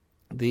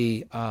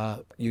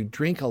 you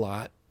drink a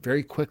lot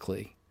very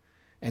quickly.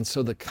 And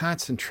so the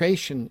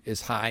concentration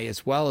is high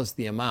as well as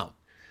the amount.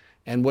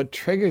 And what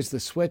triggers the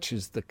switch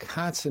is the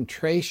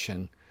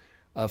concentration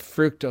of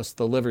fructose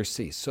the liver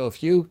sees. So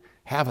if you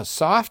have a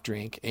soft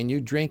drink and you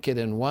drink it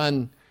in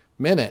 1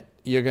 minute,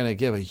 you're going to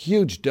give a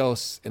huge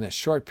dose in a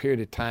short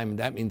period of time, and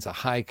that means a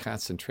high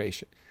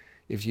concentration.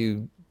 If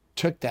you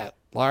took that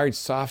large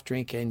soft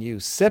drink and you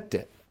sipped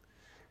it,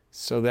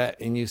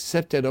 and you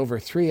sipped it over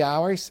 3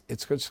 hours,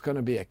 it's just going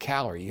to be a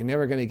calorie. You're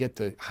never going to get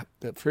the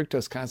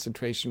fructose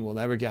concentration will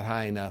never get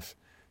high enough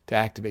to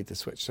activate the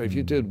switch. So if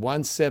you did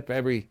one sip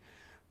every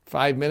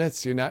 5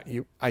 minutes,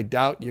 I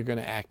doubt you're going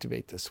to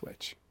activate the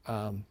switch.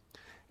 And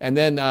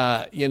then,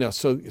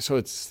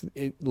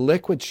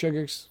 liquid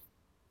sugars,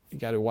 you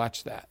got to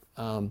watch that.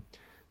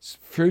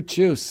 Fruit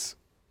juice,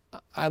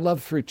 I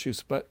love fruit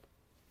juice, but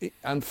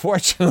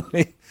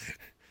unfortunately,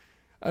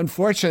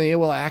 it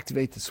will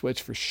activate the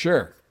switch for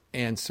sure.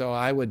 And so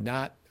I would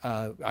not,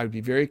 I would be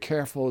very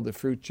careful with the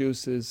fruit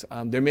juices.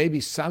 There may be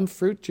some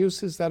fruit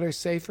juices that are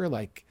safer,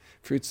 like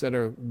fruits that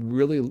are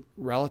really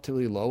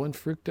relatively low in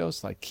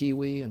fructose, like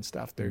kiwi and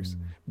stuff. There's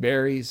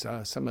berries,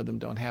 some of them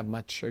don't have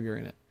much sugar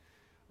in it.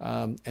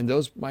 And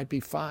those might be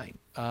fine.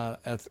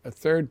 A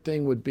third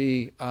thing would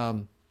be,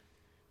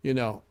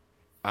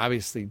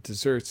 obviously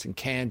desserts and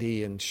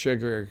candy and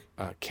sugar,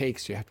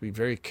 cakes you have to be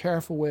very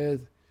careful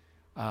with.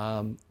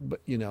 And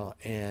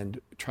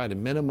try to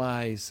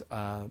minimize.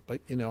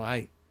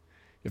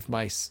 If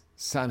my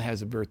son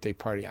has a birthday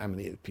party, I'm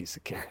gonna eat a piece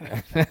of cake.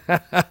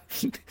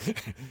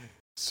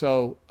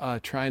 So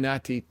try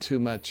not to eat too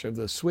much of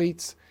the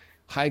sweets.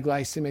 High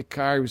glycemic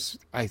carbs,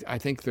 I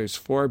think there's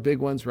 4 big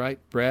ones, right?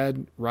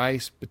 Bread,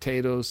 rice,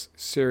 potatoes,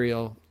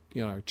 cereal,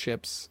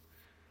 chips.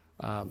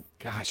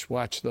 Gosh,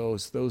 watch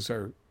those. Those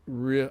are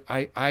real.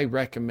 I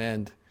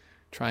recommend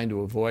trying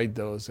to avoid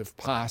those if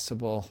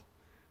possible.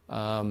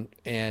 If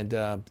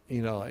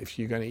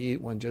you're going to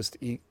eat one, just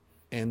eat.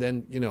 And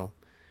then,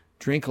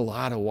 drink a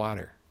lot of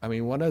water. I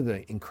mean, one of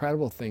the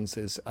incredible things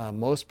is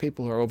most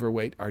people who are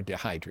overweight are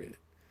dehydrated.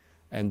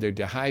 And they're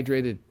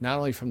dehydrated not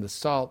only from the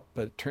salt,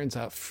 but it turns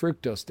out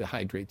fructose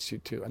dehydrates you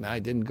too. And I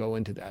didn't go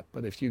into that.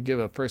 But if you give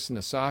a person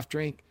a soft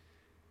drink,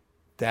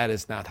 that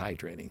is not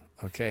hydrating,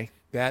 okay?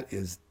 That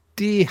is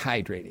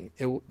dehydrating.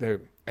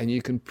 And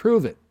you can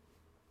prove it.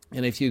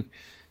 And if you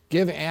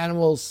give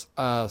animals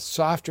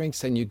soft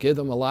drinks and you give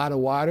them a lot of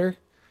water,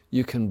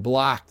 you can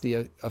block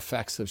the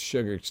effects of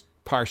sugar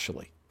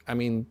partially. I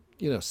mean,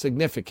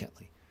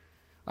 significantly.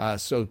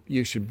 So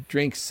you should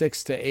drink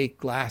 6 to 8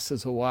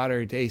 glasses of water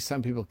a day.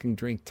 Some people can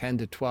drink 10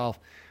 to 12,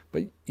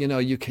 but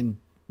you can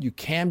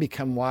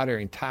become water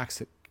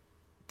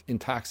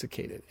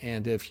intoxicated.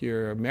 And if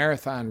you're a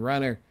marathon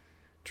runner,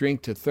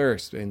 drink to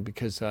thirst. And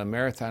because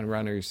marathon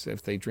runners,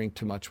 if they drink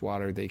too much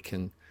water, they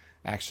can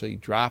actually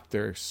drop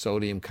their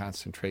sodium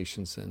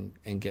concentrations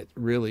and get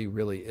really,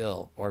 really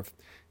ill. Or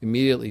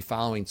immediately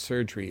following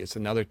surgery is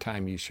another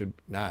time you should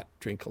not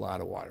drink a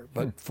lot of water.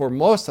 But for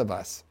most of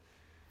us,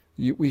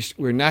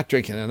 we're not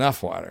drinking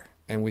enough water,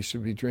 and we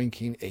should be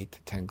drinking 8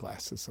 to 10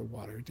 glasses of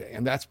water a day.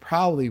 And that's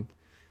probably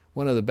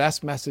one of the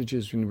best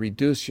messages when you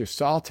reduce your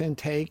salt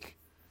intake.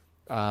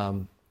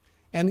 Things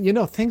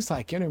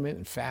like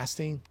intermittent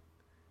fasting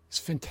is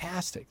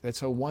fantastic.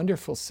 That's a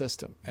wonderful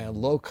system. And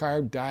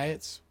low-carb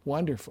diets,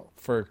 wonderful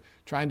for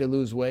trying to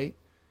lose weight.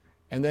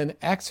 And then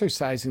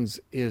exercising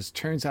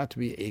turns out to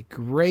be a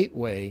great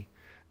way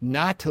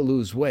not to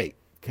lose weight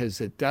because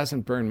it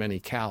doesn't burn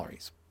many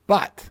calories.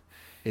 But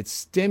it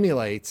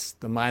stimulates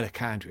the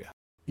mitochondria.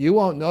 You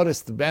won't notice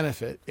the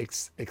benefit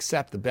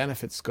except the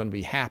benefit's going to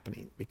be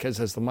happening, because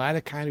as the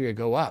mitochondria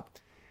go up,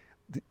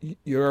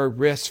 your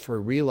risk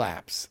for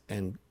relapse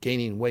and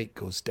gaining weight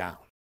goes down.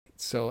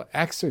 So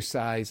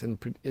exercise, and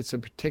it's a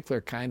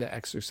particular kind of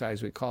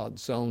exercise, we call it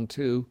zone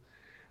 2.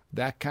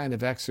 That kind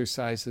of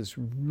exercise is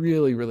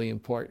really, really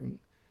important.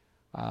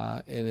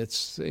 And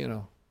it's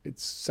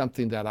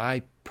something that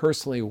I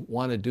personally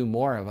want to do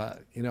more of.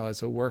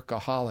 As a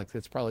workaholic,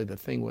 that's probably the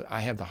thing I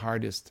have the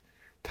hardest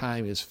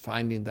time is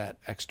finding that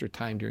extra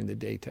time during the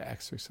day to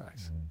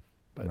exercise.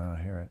 But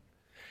I hear it.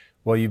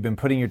 Well, you've been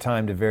putting your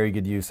time to very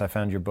good use. I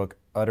found your book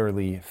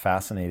utterly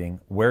fascinating.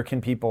 Where can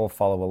people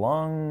follow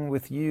along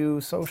with you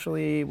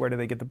socially? Where do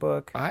they get the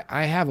book?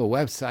 I have a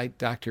website,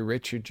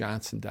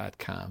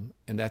 drrichardjohnson.com,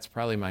 and that's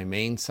probably my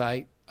main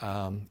site.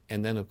 And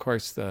then, of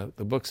course, the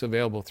book's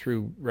available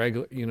through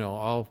regular,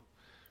 all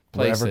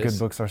places. Wherever good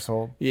books are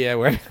sold? Yeah,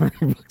 wherever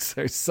books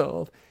are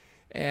sold.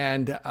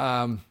 And,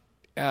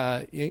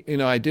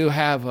 I do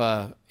have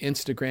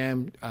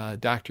Instagram,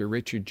 Dr.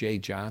 Richard J.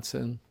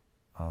 Johnson.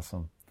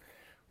 Awesome.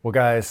 Well,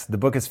 guys, the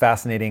book is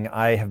fascinating.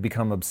 I have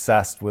become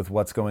obsessed with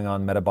what's going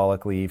on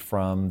metabolically,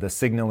 from the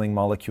signaling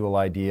molecule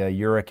idea,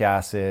 uric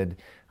acid,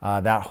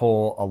 that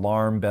whole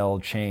alarm bell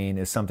chain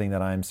is something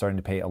that I'm starting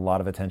to pay a lot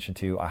of attention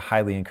to. I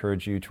highly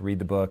encourage you to read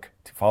the book,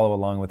 to follow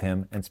along with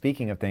him. And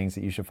speaking of things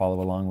that you should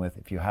follow along with,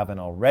 if you haven't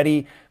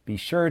already, be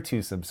sure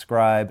to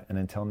subscribe. And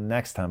until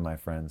next time, my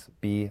friends,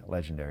 be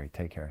legendary.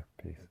 Take care.